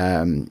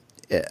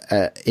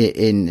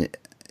 in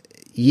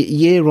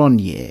year on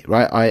year,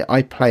 right?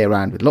 I play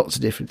around with lots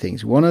of different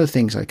things. One of the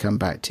things I come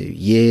back to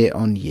year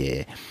on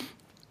year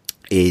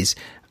is,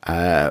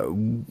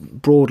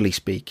 broadly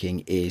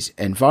speaking, is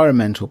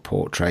environmental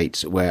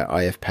portraits, where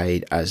I have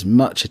paid as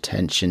much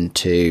attention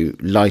to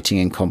lighting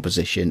and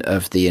composition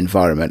of the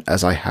environment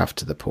as I have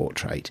to the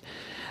portrait.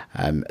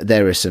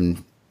 There are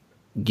some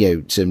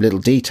little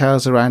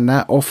details around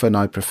that. Often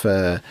I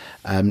prefer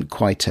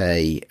quite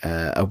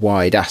a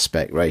wide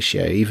aspect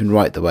ratio, even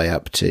right the way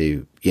up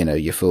to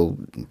your full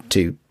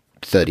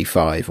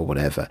 235 or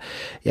whatever.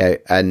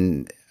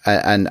 And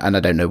I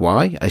don't know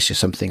why. It's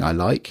just something I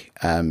like,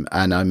 and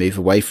I move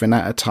away from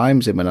that at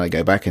times. And when I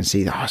go back and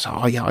see that,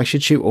 I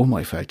should shoot all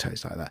my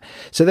photos like that.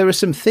 So there are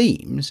some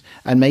themes,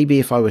 and maybe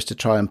if I was to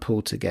try and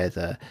pull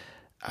together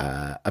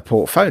a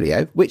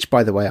portfolio, which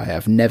by the way I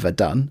have never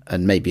done,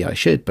 and maybe I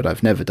should, but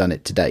I've never done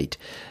it to date.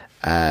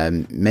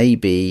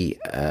 Maybe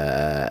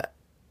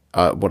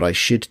what I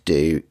should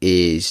do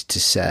is to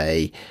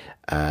say,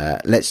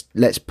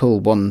 let's pull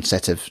one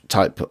set or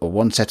type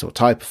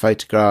of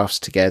photographs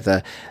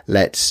together.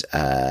 Let's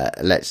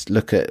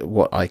look at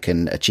what I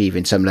can achieve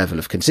in some level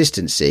of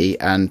consistency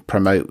and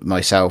promote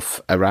myself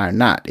around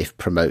that, if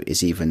promote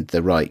is even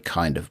the right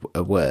kind of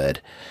a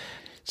word.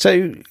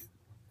 So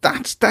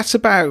that's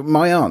about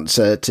my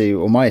answer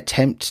to, or my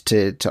attempt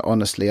to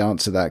honestly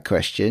answer that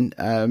question.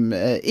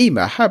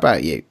 Emma, how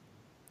about you?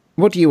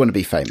 What do you want to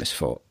be famous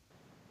for?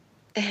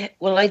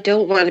 Well, I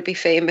don't want to be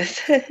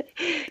famous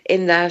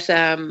in that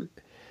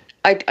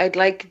I'd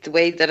like the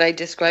way that I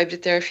described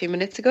it there a few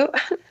minutes ago,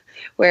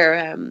 where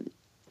I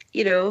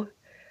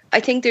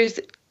think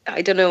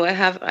I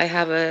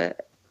have a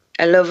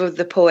love of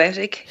the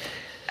poetic,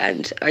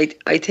 and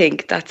I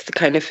think that's the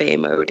kind of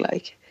fame I would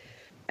like.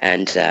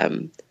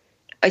 And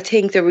I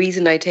think the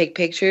reason I take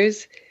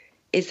pictures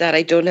is that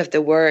I don't have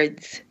the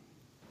words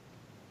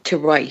to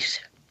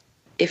write.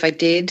 If I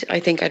did, I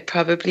think I'd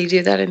probably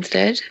do that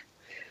instead.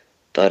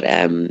 But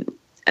and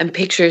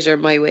pictures are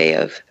my way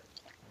of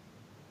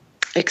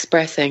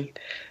expressing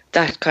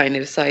that kind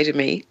of side of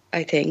me,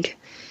 I think.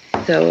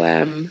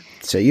 So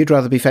you'd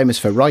rather be famous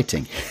for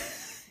writing?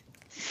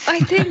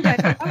 I think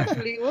I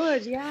probably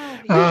would,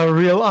 yeah. A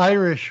real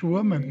Irish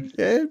woman.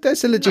 Yeah,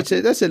 that's a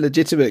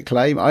legitimate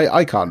claim.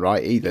 I can't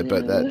write either,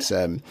 but that's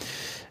I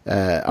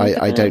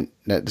don't.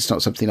 That's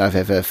not something I've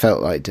ever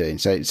felt like doing.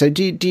 So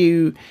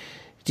do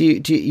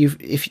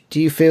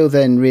you feel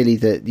then really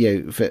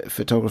that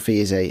photography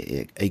is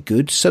a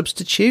good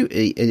substitute?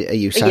 Are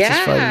you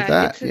satisfied with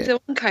that? It's its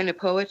own kind of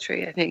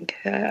poetry, I think.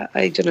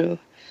 I don't know.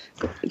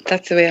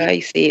 That's the way I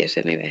see it,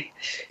 anyway.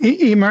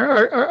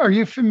 Emer, are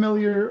you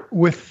familiar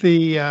with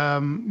the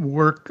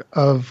work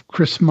of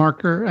Chris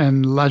Marker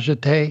and La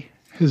Jetée,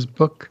 his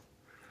book?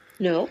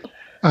 No.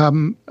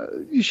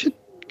 You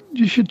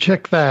should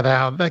check that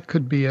out. That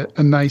could be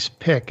a nice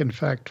pick, in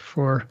fact,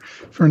 for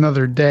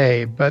another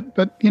day.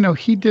 But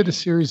he did a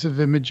series of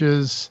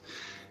images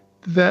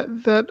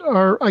that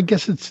are, I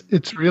guess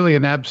it's really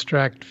an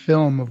abstract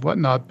film of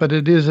whatnot, but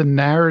it is a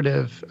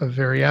narrative, a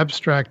very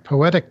abstract,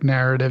 poetic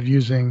narrative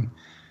using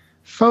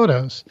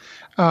photos.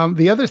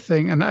 The other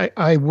thing, and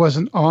I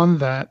wasn't on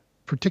that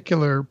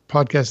particular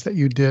podcast that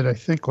you did, I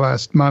think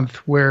last month,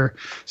 where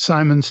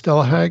Simon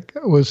Stelhag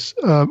was,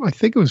 I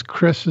think it was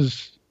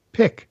Chris's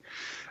pick.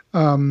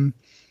 An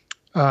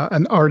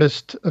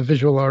artist, a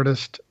visual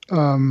artist,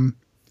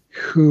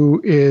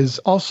 who is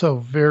also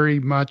very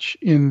much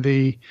in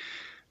the,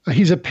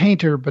 he's a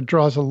painter, but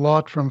draws a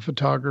lot from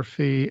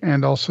photography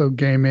and also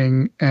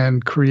gaming,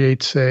 and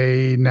creates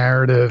a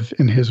narrative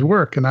in his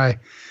work. And I'm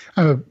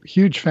a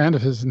huge fan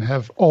of his and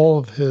have all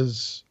of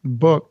his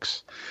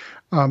books.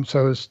 So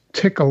I was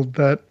tickled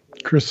that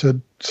Chris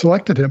had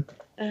selected him.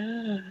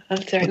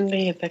 I'll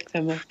certainly pick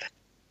them up.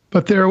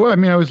 But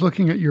I was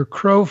looking at your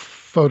crow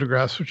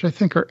photographs, which I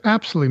think are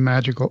absolutely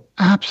magical,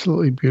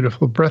 absolutely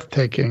beautiful,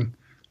 breathtaking.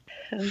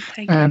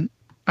 Thank and you.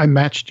 I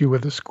matched you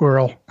with a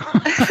squirrel.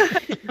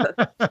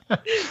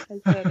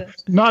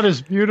 Not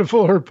as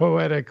beautiful or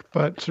poetic,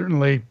 but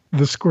certainly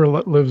the squirrel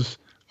that lives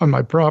on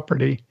my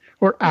property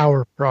or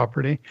our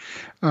property.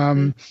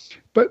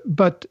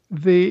 But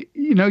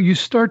you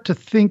start to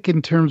think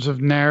in terms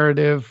of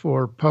narrative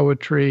or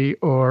poetry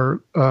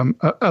or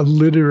a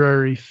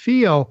literary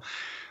feel.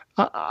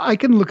 I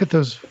can look at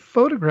those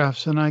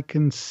photographs and I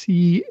can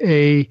see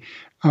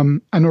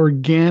an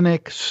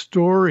organic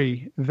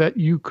story that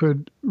you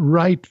could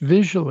write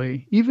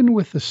visually, even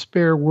with a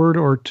spare word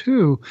or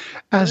two,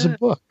 as a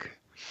book.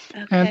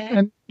 Okay.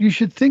 And you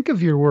should think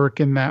of your work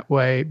in that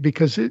way,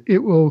 because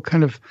it will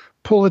kind of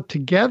pull it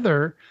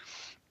together.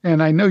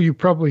 And I know you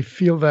probably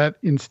feel that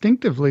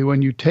instinctively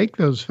when you take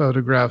those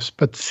photographs,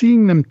 but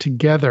seeing them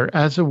together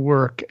as a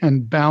work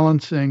and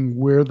balancing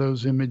where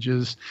those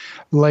images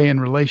lay in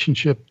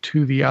relationship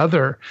to the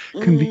other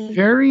can be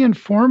very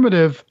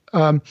informative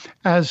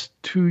as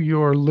to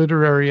your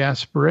literary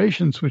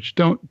aspirations, which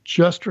don't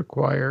just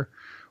require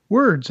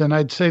words. And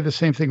I'd say the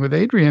same thing with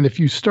Adrienne. If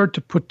you start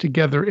to put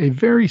together a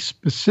very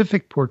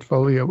specific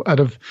portfolio out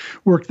of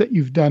work that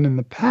you've done in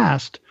the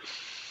past,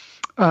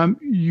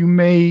 you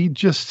may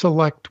just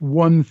select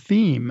one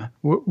theme,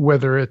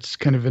 whether it's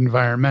kind of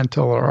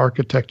environmental or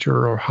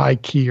architecture or high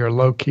key or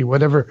low key,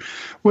 whatever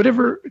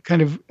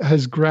kind of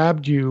has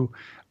grabbed you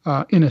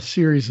in a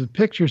series of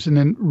pictures, and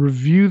then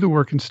review the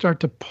work and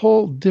start to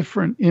pull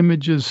different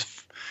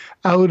images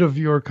out of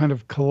your kind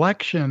of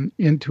collection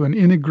into an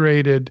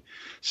integrated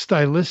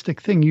stylistic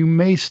thing. You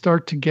may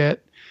start to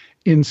get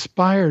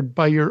inspired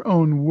by your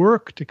own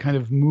work to kind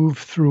of move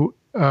through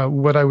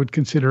what I would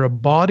consider a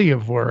body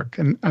of work.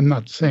 And I'm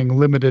not saying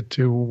limited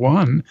to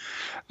one.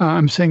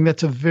 I'm saying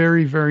that's a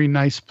very, very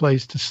nice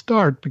place to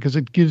start, because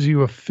it gives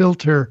you a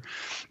filter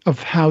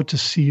of how to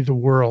see the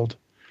world.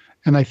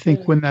 And I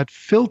think when that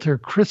filter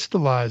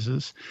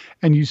crystallizes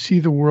and you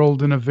see the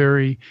world in a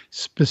very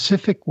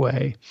specific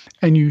way,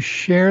 and you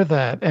share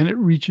that and it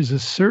reaches a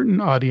certain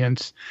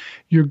audience,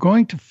 you're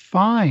going to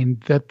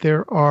find that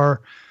there are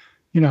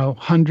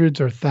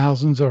hundreds or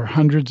thousands or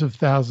hundreds of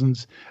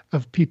thousands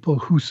of people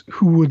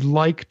who would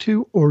like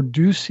to or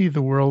do see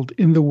the world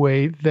in the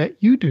way that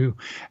you do.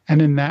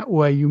 And in that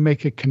way, you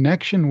make a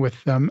connection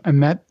with them,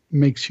 and that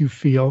makes you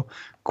feel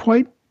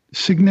quite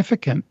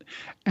significant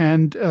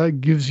and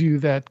gives you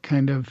that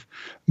kind of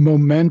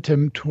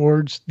momentum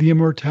towards the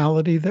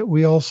immortality that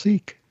we all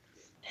seek.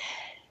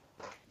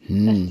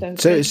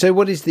 So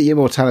what is the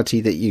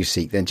immortality that you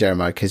seek then,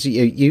 Jeremiah? Because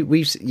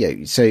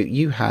so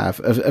you have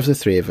of the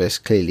three of us,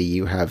 clearly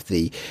you have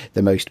the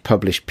most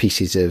published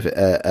pieces of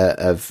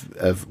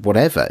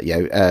whatever,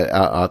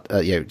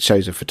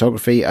 shows of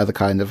photography, other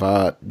kind of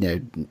art,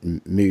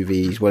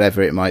 movies,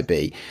 whatever it might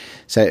be.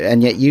 So,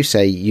 and yet you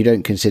say you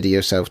don't consider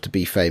yourself to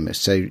be famous.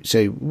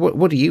 So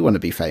what do you want to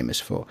be famous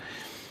for?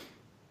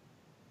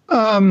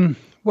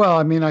 Well,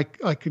 I mean, I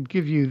could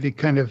give you the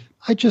kind of,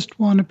 I just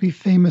want to be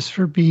famous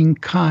for being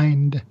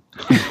kind.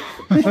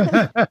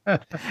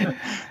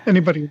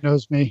 Anybody who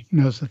knows me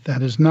knows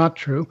that is not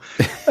true.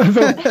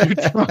 Though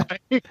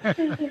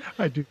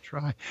I do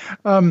try.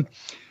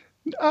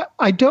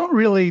 I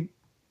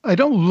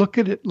don't look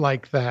at it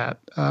like that.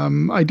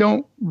 I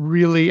don't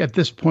really, at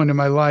this point in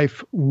my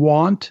life,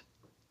 want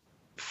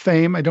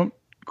fame. I don't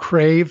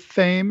crave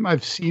fame.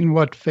 I've seen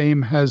what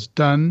fame has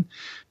done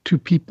to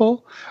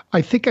people.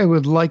 I think I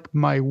would like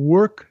my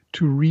work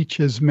to reach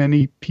as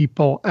many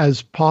people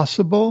as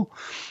possible,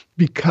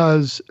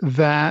 because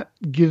that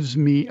gives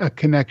me a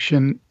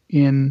connection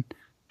into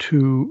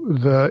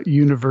the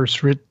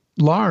universe writ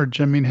large.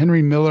 I mean,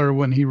 Henry Miller,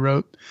 when he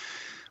wrote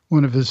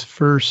one of his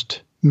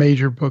first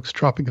major books,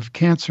 Tropic of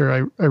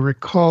Cancer, I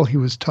recall he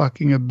was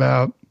talking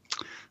about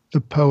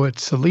the poet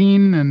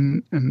Celine,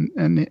 and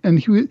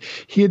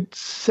he had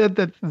said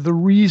that the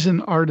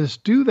reason artists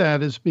do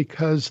that is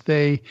because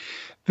they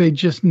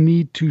just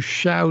need to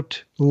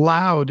shout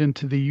loud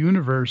into the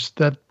universe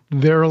that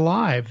they're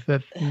alive,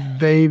 that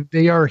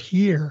they are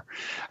here.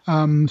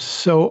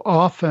 So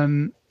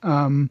often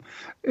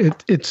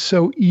it's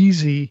so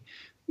easy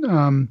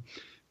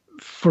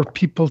for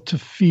people to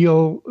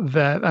feel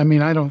that. I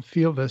mean, I don't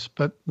feel this,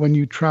 but when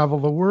you travel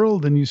the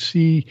world and you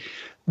see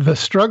the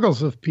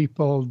struggles of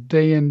people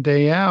day in,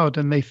 day out,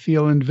 and they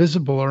feel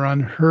invisible or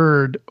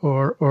unheard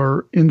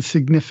or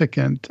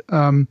insignificant.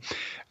 That,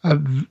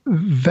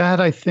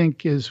 I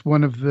think, is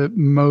one of the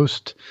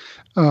most,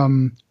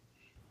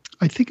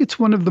 I think it's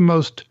one of the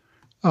most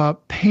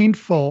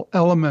painful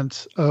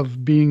elements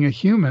of being a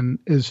human,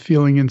 is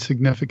feeling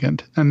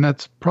insignificant. And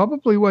that's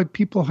probably why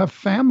people have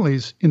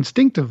families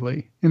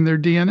instinctively in their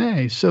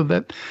DNA, so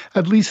that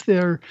at least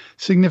they're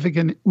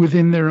significant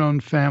within their own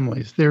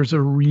families. There's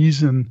a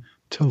reason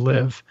to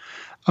live.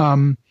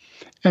 And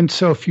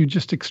so if you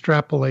just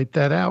extrapolate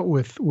that out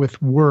with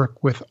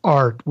work, with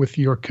art, with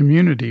your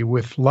community,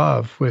 with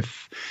love,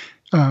 with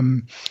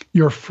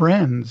your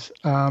friends,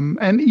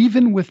 and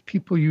even with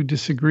people you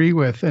disagree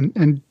with,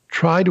 and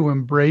try to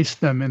embrace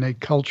them in a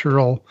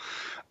cultural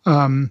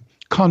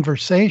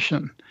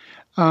conversation,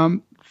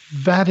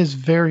 that is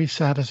very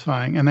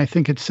satisfying. And I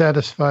think it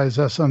satisfies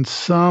us on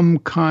some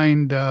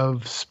kind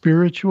of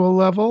spiritual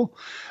level,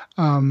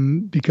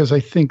 because I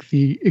think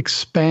the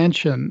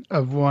expansion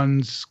of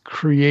one's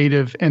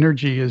creative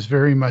energy is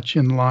very much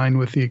in line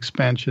with the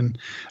expansion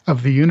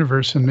of the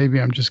universe. And maybe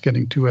I'm just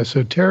getting too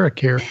esoteric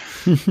here.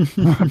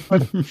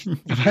 but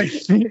I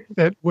think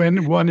that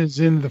when one is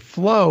in the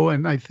flow,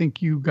 and I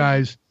think you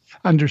guys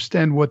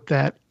understand what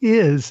that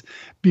is,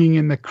 being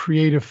in the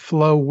creative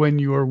flow when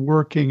you are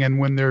working and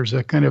when there's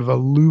a kind of a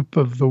loop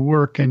of the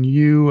work and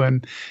you,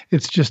 and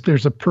it's just,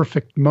 there's a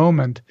perfect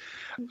moment.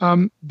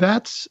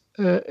 That's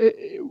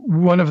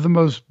one of the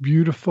most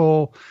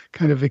beautiful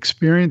kind of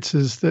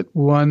experiences that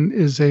one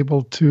is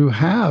able to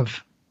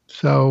have.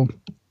 So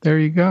there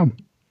you go.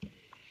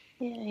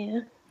 Yeah.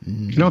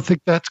 I don't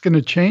think that's going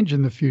to change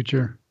in the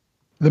future.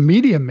 The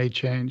medium may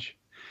change,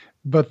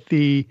 but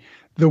the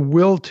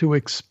will to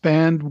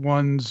expand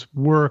one's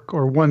work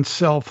or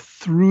oneself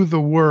through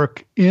the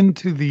work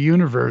into the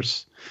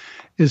universe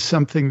is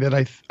something that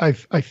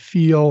I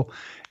feel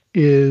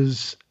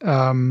is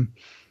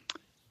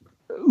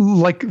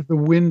like the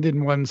wind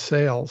in one's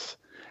sails.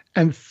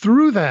 And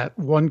through that,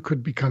 one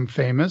could become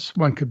famous,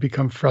 one could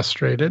become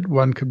frustrated,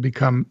 one could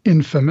become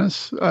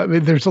infamous. I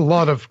mean, there's a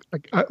lot of,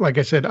 like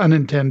I said,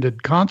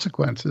 unintended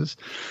consequences.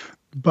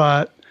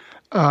 But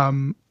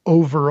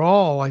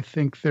overall, I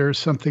think there's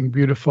something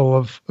beautiful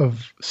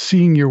of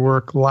seeing your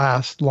work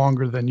last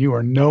longer than you,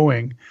 or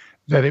knowing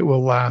that it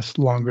will last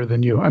longer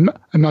than you. I'm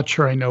not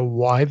sure I know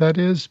why that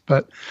is,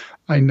 but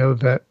I know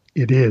that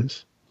it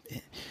is.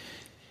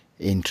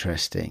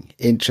 Interesting.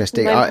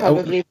 Mine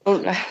probably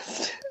won't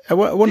last. I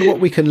wonder what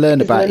we can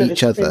learn about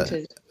each other.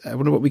 I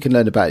wonder what we can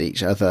learn about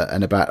each other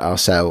and about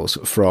ourselves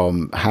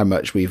from how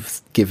much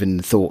we've given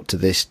thought to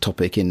this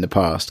topic in the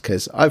past,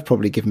 because I've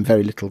probably given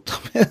very little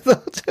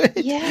thought to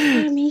it.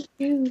 Yeah, me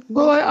too.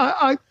 Well,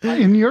 I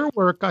in your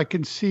work, I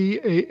can see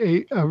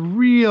a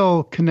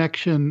real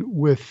connection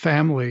with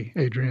family,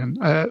 Adrian.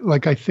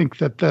 I think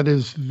that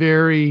is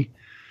very...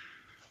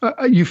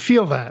 you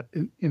feel that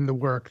in the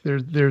work.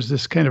 There's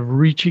this kind of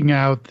reaching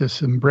out,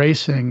 this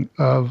embracing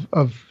of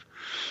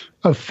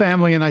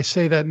family, and I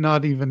say that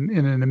not even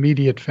in an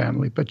immediate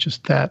family, but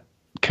just that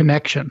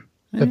connection.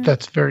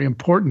 That's very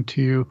important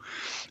to you,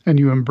 and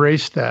you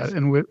embrace that.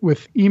 And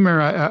with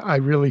Emer, I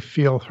really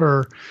feel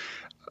her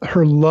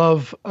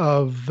love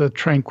of the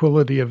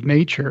tranquility of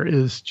nature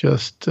is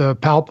just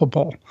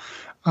palpable,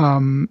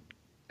 and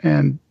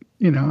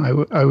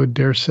I would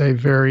dare say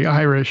very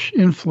Irish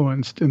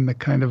influenced in the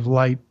kind of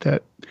light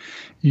that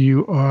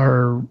you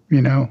are,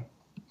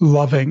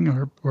 loving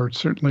or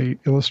certainly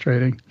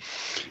illustrating.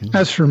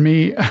 As for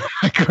me,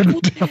 I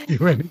couldn't tell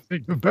you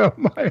anything about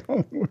my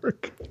own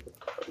work.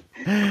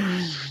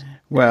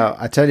 Well,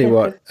 I tell you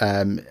what,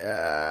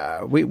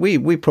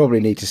 we probably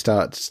need to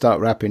start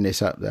wrapping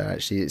this up there,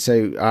 actually.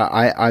 So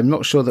I'm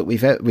not sure that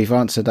we've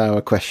answered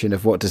our question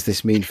of what does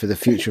this mean for the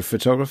future of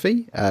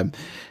photography.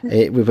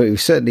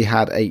 We've certainly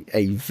had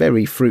a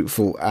very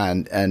fruitful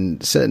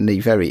and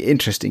certainly very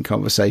interesting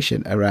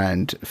conversation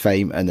around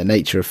fame and the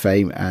nature of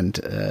fame, and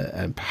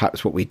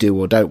perhaps what we do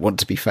or don't want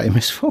to be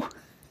famous for.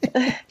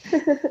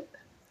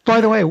 By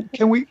the way,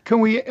 can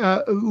we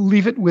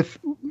leave it with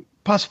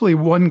possibly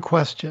one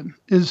question?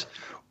 Is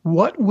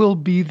what will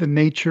be the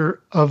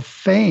nature of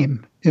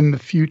fame in the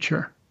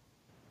future?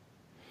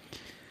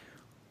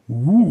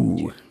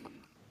 Ooh.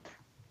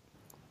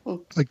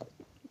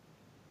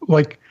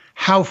 Like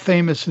how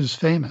famous is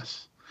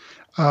famous?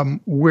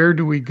 Where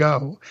do we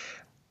go?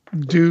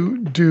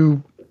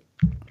 Do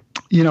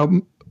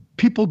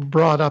people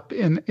brought up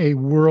in a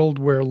world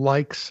where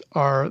likes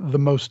are the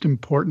most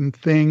important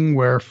thing,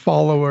 where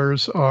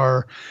followers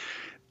are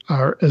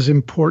as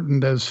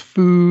important as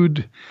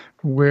food,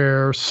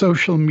 where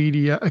social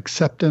media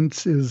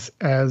acceptance is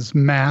as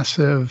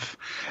massive,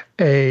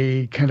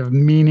 a kind of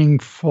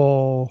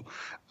meaningful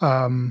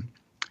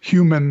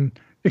human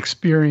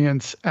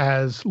experience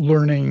as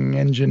learning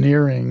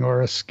engineering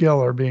or a skill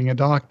or being a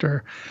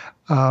doctor.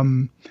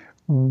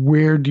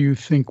 Where do you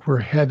think we're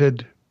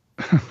headed?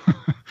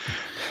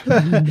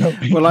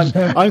 Well,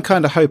 I'm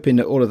kind of hoping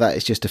that all of that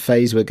is just a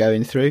phase we're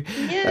going through.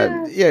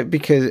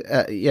 Because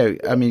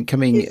I mean,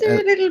 coming. Is there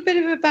a little bit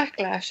of a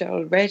backlash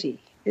already?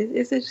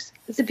 Is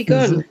it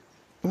begun?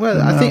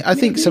 Well, I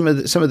think some of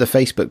the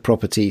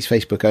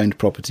Facebook owned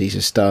properties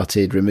have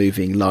started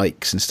removing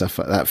likes and stuff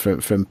like that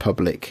from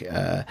public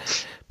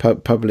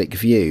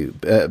view.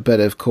 But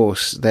of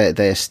course,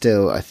 they're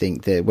still, I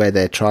think, where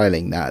they're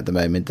trialing that at the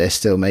moment, they're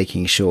still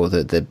making sure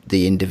that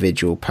the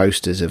individual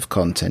posters of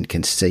content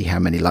can see how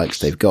many likes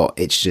they've got.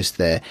 It's just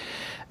their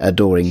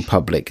adoring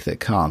public that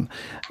can't.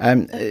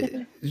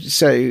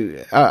 So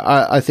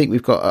I think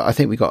we've got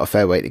a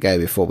fair way to go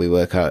before we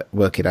work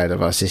it out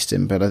of our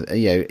system. But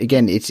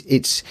again,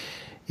 it's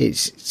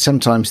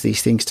sometimes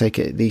these things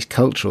these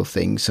cultural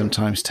things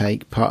sometimes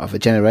take part of a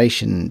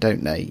generation,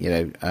 don't they?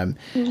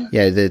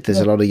 There's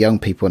a lot of young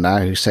people now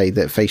who say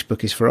that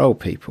Facebook is for old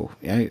people.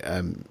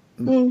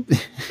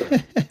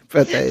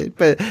 but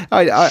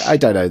I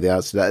don't know the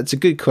answer to that. It's a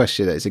good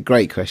question. It's a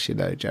great question,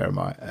 though,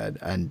 Jeremiah.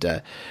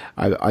 And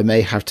I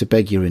may have to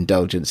beg your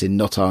indulgence in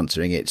not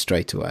answering it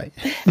straight away.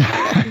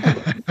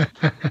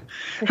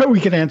 We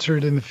can answer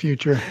it in the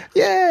future.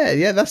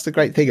 Yeah. That's the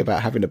great thing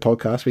about having a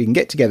podcast. We can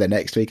get together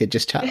next week and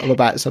just chat all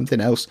about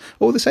something else,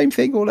 or the same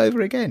thing all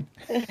over again.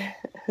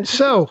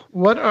 So,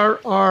 what are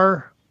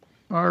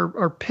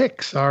our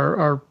picks?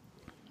 Our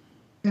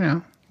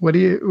what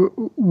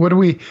do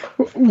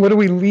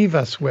we leave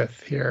us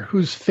with here?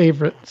 Whose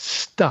favorite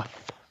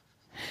stuff?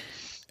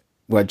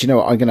 Well, do you know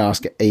what? I'm going to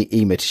ask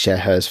Ema to share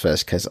hers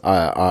first, because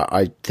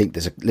I think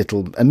there's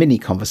a mini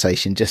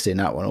conversation just in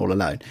that one all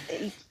alone.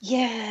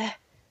 Yeah.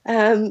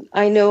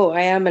 I know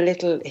I am a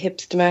little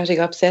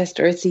hipstamatic obsessed,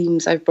 or it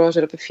seems. I've brought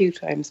it up a few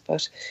times,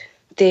 but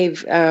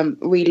they've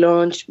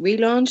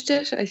relaunched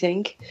it, I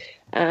think.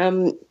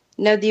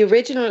 Now the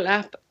original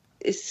app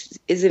is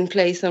in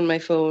place on my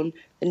phone.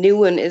 The new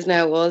one is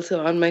now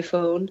also on my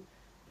phone,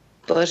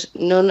 but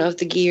none of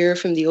the gear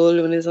from the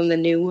old one is on the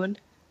new one.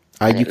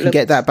 You can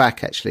get that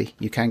back, actually.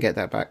 You can get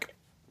that back.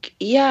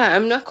 Yeah,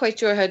 I'm not quite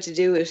sure how to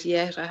do it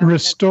yet.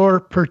 Restore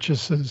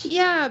purchases.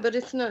 Yeah, but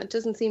it's not. It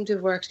doesn't seem to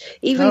have worked.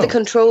 Even the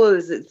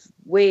controls, it's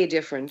way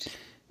different.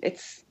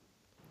 It's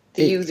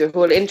the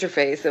whole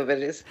interface of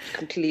it is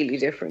completely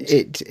different.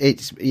 It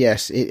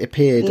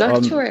appeared.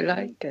 Not sure I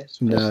like it.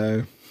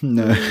 No.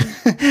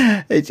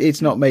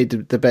 It's not made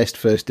the best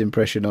first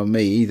impression on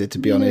me either, to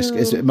be honest.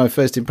 My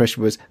first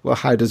impression was, well,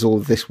 how does all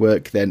of this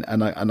work then?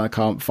 And I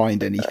can't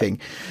find anything.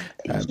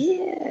 I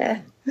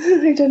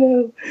don't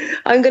know.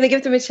 I'm going to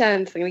give them a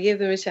chance.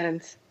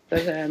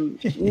 But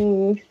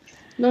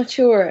not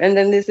sure. And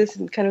then there's this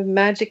kind of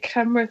magic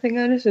camera thing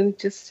on it, and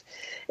just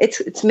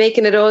it's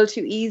making it all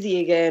too easy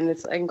again.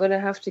 I'm going to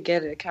have to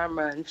get a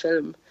camera and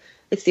film.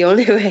 It's the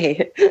only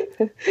way.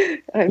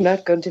 I'm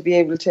not going to be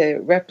able to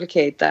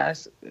replicate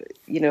that,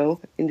 in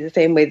the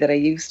same way that I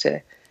used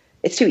to.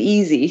 It's too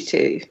easy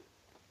to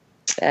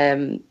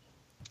do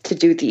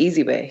it the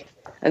easy way.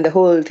 And the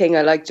whole thing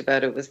I liked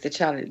about it was the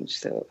challenge.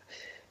 So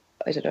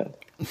I don't know.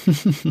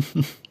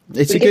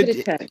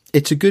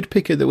 It's a good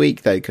pick of the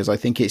week, though, because I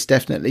think it's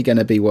definitely going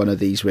to be one of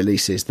these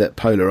releases that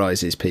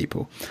polarizes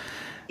people.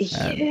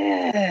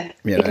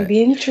 It'll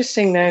be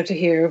interesting now to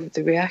hear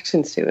the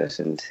reactions to it,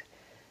 and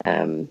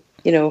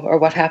or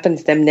what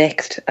happens to them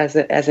next as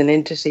an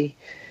entity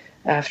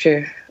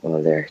after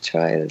all their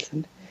trials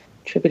and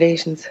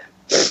tribulations.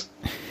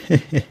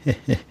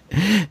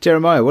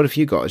 Jeremiah, what have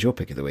you got as your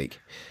pick of the week?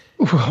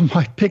 Well,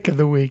 my pick of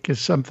the week is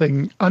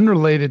something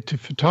unrelated to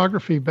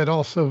photography, but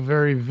also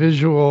very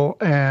visual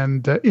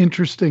and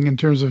interesting in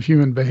terms of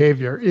human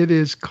behavior. It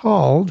is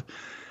called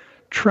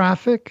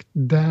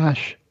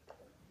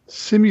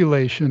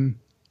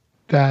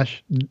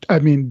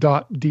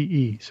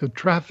traffic-simulation.de. So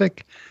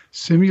traffic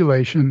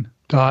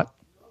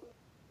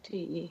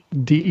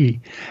simulation.de.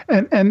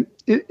 And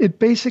it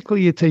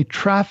basically, it's a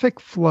traffic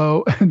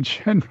flow and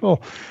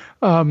general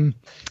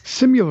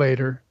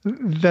simulator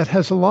that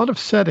has a lot of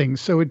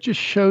settings. So it just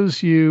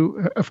shows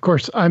you, of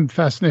course, I'm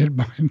fascinated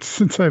by it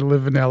since I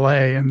live in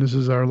LA and this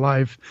is our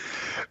life,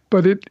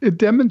 but it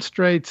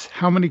demonstrates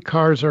how many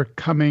cars are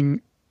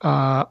coming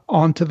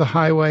onto the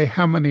highway,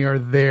 how many are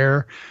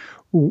there,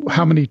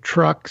 how many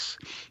trucks,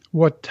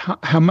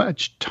 how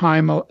much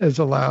time is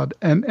allowed.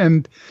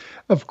 And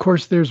of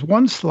course, there's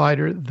one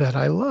slider that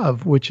I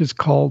love, which is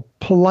called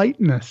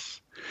politeness.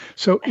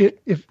 So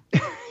if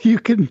you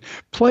can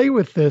play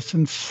with this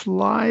and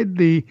slide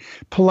the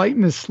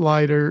politeness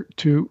slider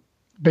to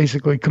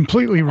basically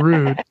completely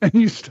rude, and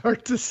you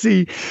start to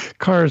see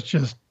cars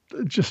just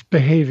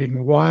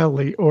behaving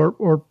wildly,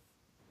 or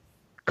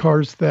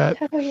cars that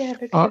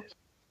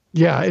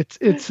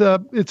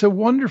it's a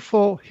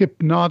wonderful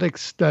hypnotic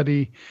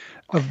study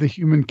of the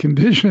human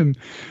condition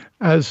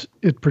as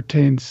it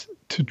pertains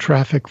to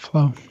traffic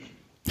flow.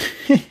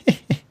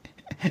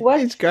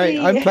 It's great.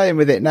 I'm playing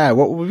with it now.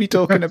 What were we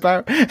talking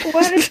about?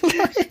 What's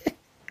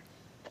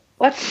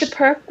the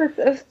purpose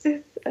of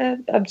this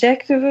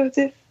objective of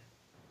this?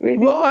 Really?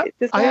 Well,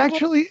 I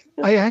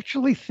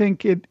actually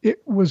think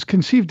it was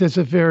conceived as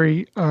a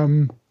very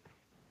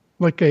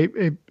like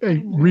a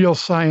real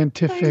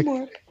scientific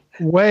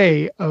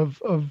way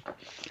of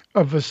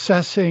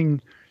assessing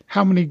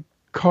how many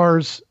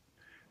cars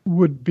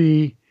would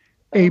be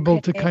able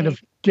to kind of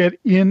get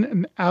in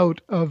and out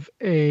of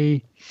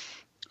a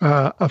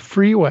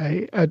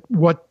freeway at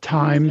what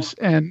times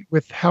and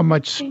with how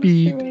much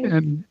speed,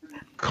 and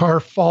car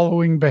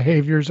following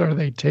behaviors. Are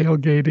they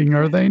tailgating?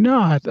 Are they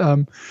not?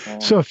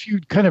 So if you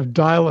kind of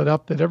dial it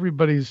up that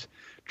everybody's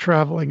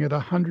traveling at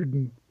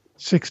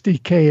 160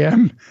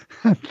 km,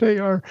 they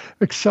are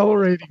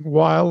accelerating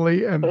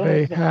wildly and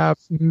they have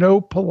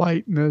no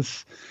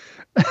politeness.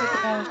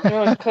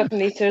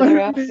 Cutting each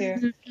other off here.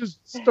 You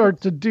just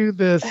start to do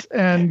this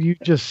and you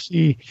just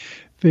see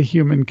the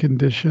human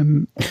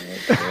condition.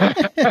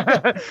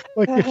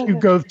 Like if you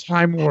go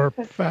time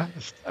warp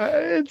fast.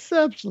 It's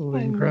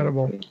absolutely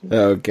incredible.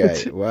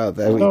 Okay, well,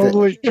 there we go.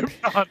 Totally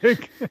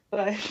hypnotic.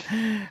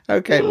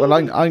 Okay, well,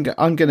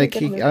 I'm going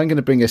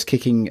to bring us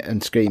kicking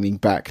and screaming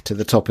back to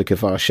the topic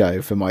of our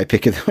show for my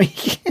pick of the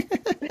week.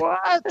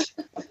 What?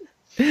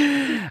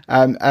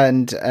 I'm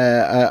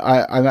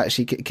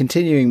actually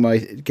continuing my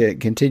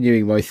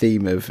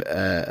theme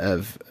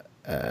of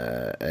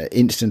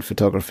instant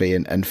photography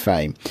and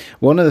fame.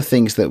 One of the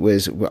things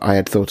that I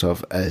had thought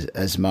of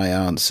as my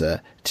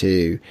answer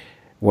to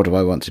what do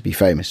I want to be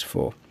famous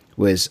for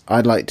was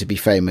I'd like to be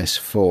famous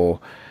for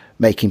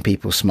making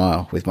people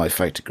smile with my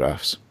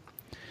photographs.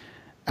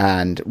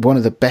 And one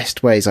of the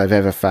best ways I've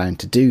ever found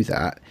to do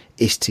that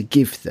is to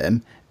give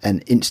them an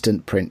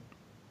instant print.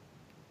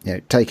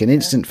 Take an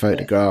instant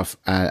photograph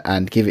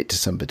and give it to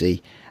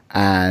somebody,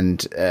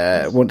 and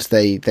once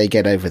they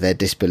get over their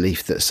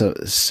disbelief that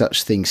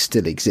such things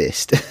still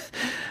exist,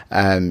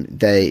 I've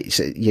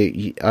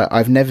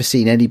never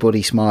seen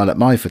anybody smile at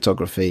my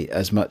photography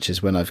as much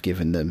as when I've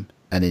given them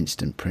an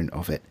instant print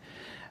of it.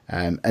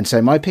 And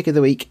so my pick of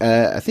the week,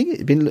 I think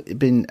it's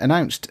been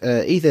announced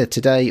either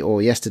today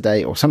or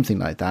yesterday or something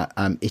like that.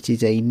 It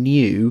is a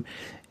new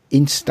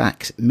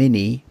Instax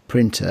Mini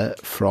printer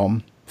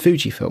from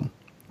Fujifilm.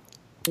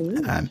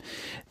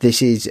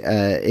 This is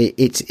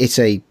it's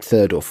a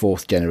third or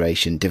fourth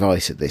generation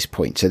device at this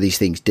point, so these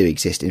things do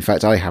exist. In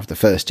fact, I have the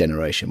first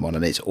generation one,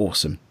 and it's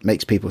awesome.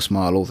 Makes people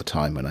smile all the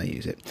time when I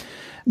use it.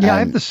 Yeah, I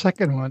have the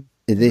second one.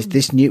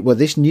 This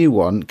new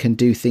one can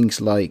do things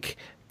like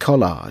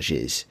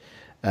collages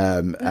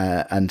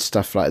and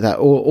stuff like that,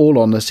 all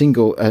on a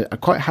single.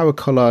 Quite how a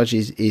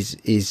collage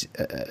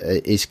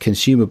is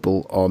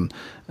consumable on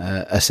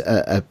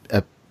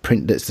a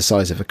print that's the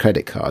size of a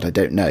credit card, I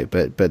don't know,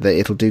 but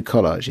it'll do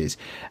collages.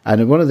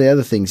 And one of the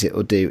other things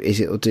it'll do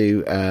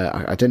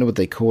I don't know what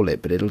they call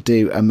it, but it'll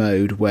do a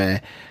mode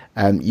where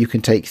you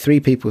can take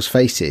three people's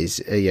faces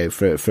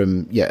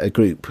from a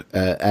group,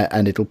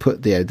 and it'll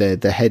put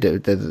the head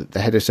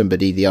of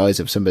somebody, the eyes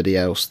of somebody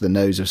else, the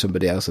nose of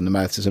somebody else, and the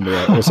mouth of somebody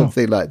else, or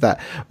something like that,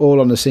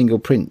 all on a single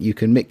print. You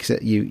can mix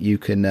it, you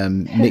can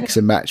mix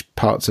and match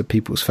parts of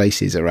people's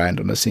faces around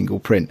on a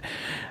single print.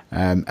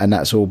 And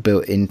that's all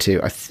built into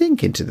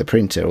the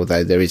printer,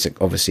 although there's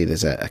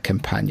a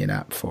companion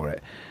app for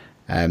it.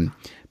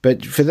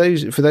 But for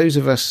those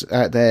of us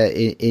out there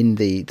in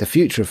the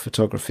future of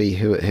photography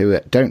who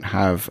don't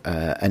have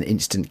an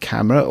instant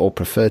camera or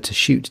prefer to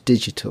shoot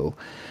digital,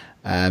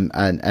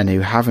 and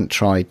who haven't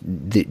tried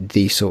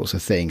these sorts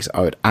of things,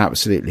 I would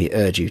absolutely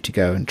urge you to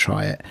go and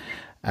try it.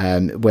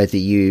 Whether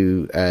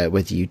you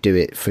do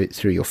it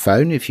through your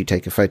phone, if you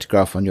take a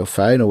photograph on your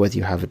phone, or whether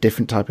you have a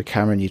different type of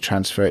camera and you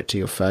transfer it to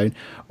your phone,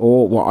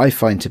 or what I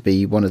find to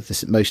be one of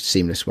the most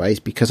seamless ways,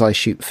 because I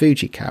shoot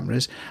Fuji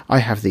cameras, I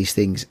have these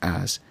things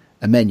as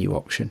a menu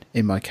option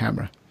in my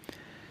camera.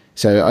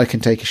 So I can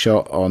take a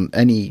shot on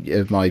any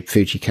of my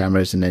Fuji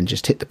cameras and then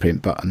just hit the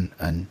print button,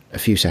 and a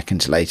few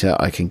seconds later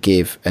I can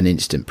give an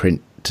instant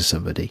print to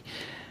somebody.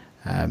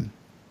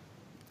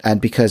 And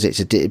because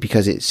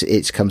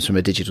it comes from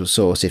a digital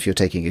source, if you're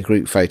taking a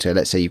group photo,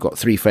 let's say you've got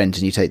three friends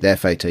and you take their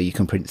photo, you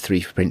can print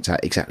three prints out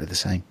exactly the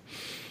same.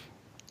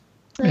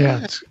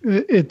 Yeah,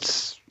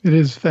 it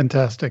is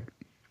fantastic.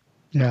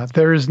 Yeah,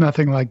 there is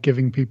nothing like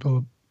giving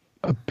people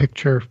a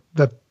picture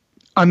that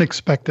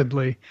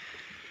unexpectedly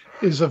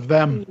is of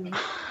them.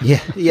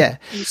 Yeah.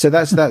 So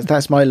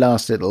that's my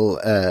last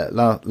little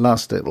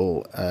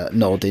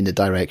nod in the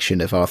direction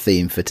of our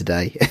theme for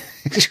today,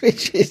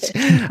 which is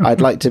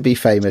I'd like to be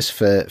famous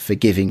for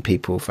giving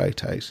people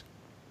photos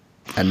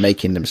and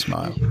making them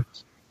smile.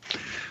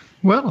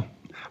 Well,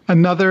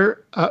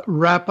 another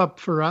wrap up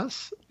for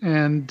us,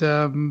 and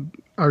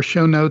our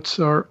show notes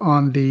are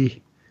on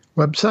the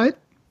website.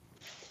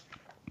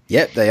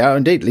 Yep, they are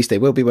indeed. At least they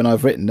will be when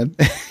I've written them.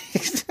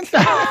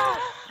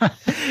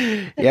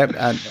 Yep,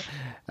 and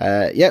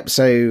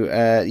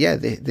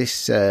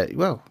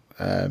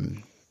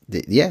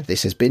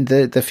this has been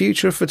the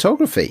future of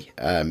photography,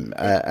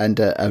 and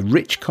a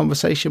rich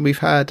conversation we've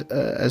had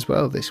as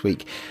well this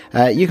week.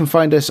 You can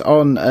find us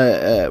on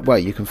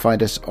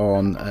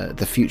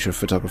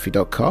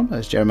thefutureofphotography.com,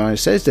 as Jeremiah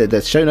says.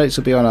 The show notes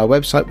will be on our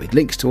website with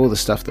links to all the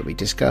stuff that we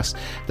discuss.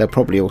 They'll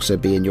probably also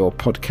be in your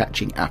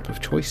podcatching app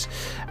of choice.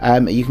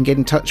 You can get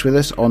in touch with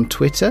us on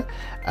Twitter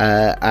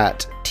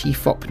at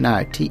TFOP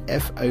Now,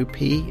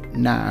 TFOP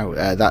Now.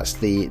 That's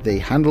the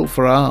handle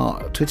for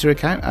our Twitter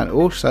account, and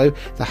also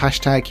the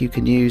hashtag you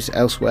can use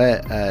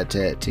elsewhere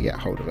to get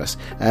hold of us.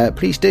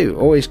 Please do.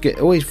 Always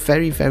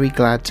very, very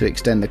glad to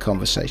extend the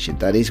conversation.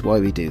 That is why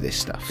we do this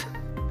stuff.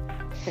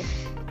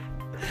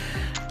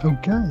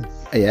 Okay.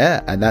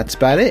 Yeah, and that's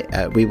about it.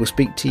 We will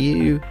speak to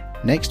you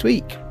next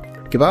week.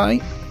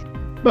 Goodbye.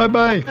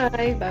 Bye-bye.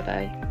 Bye.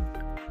 Bye-bye.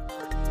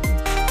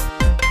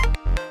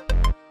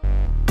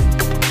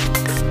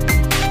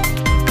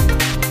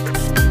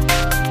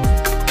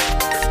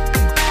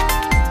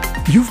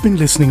 You've been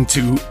listening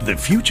to The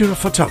Future of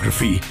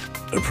Photography,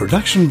 a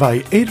production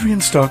by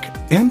Adrian Stock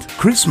and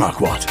Chris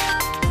Marquardt.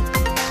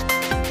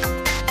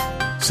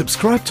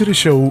 Subscribe to the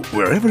show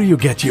wherever you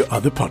get your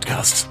other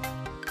podcasts.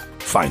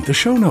 Find the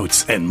show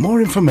notes and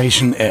more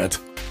information at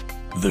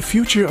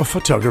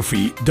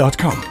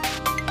thefutureofphotography.com.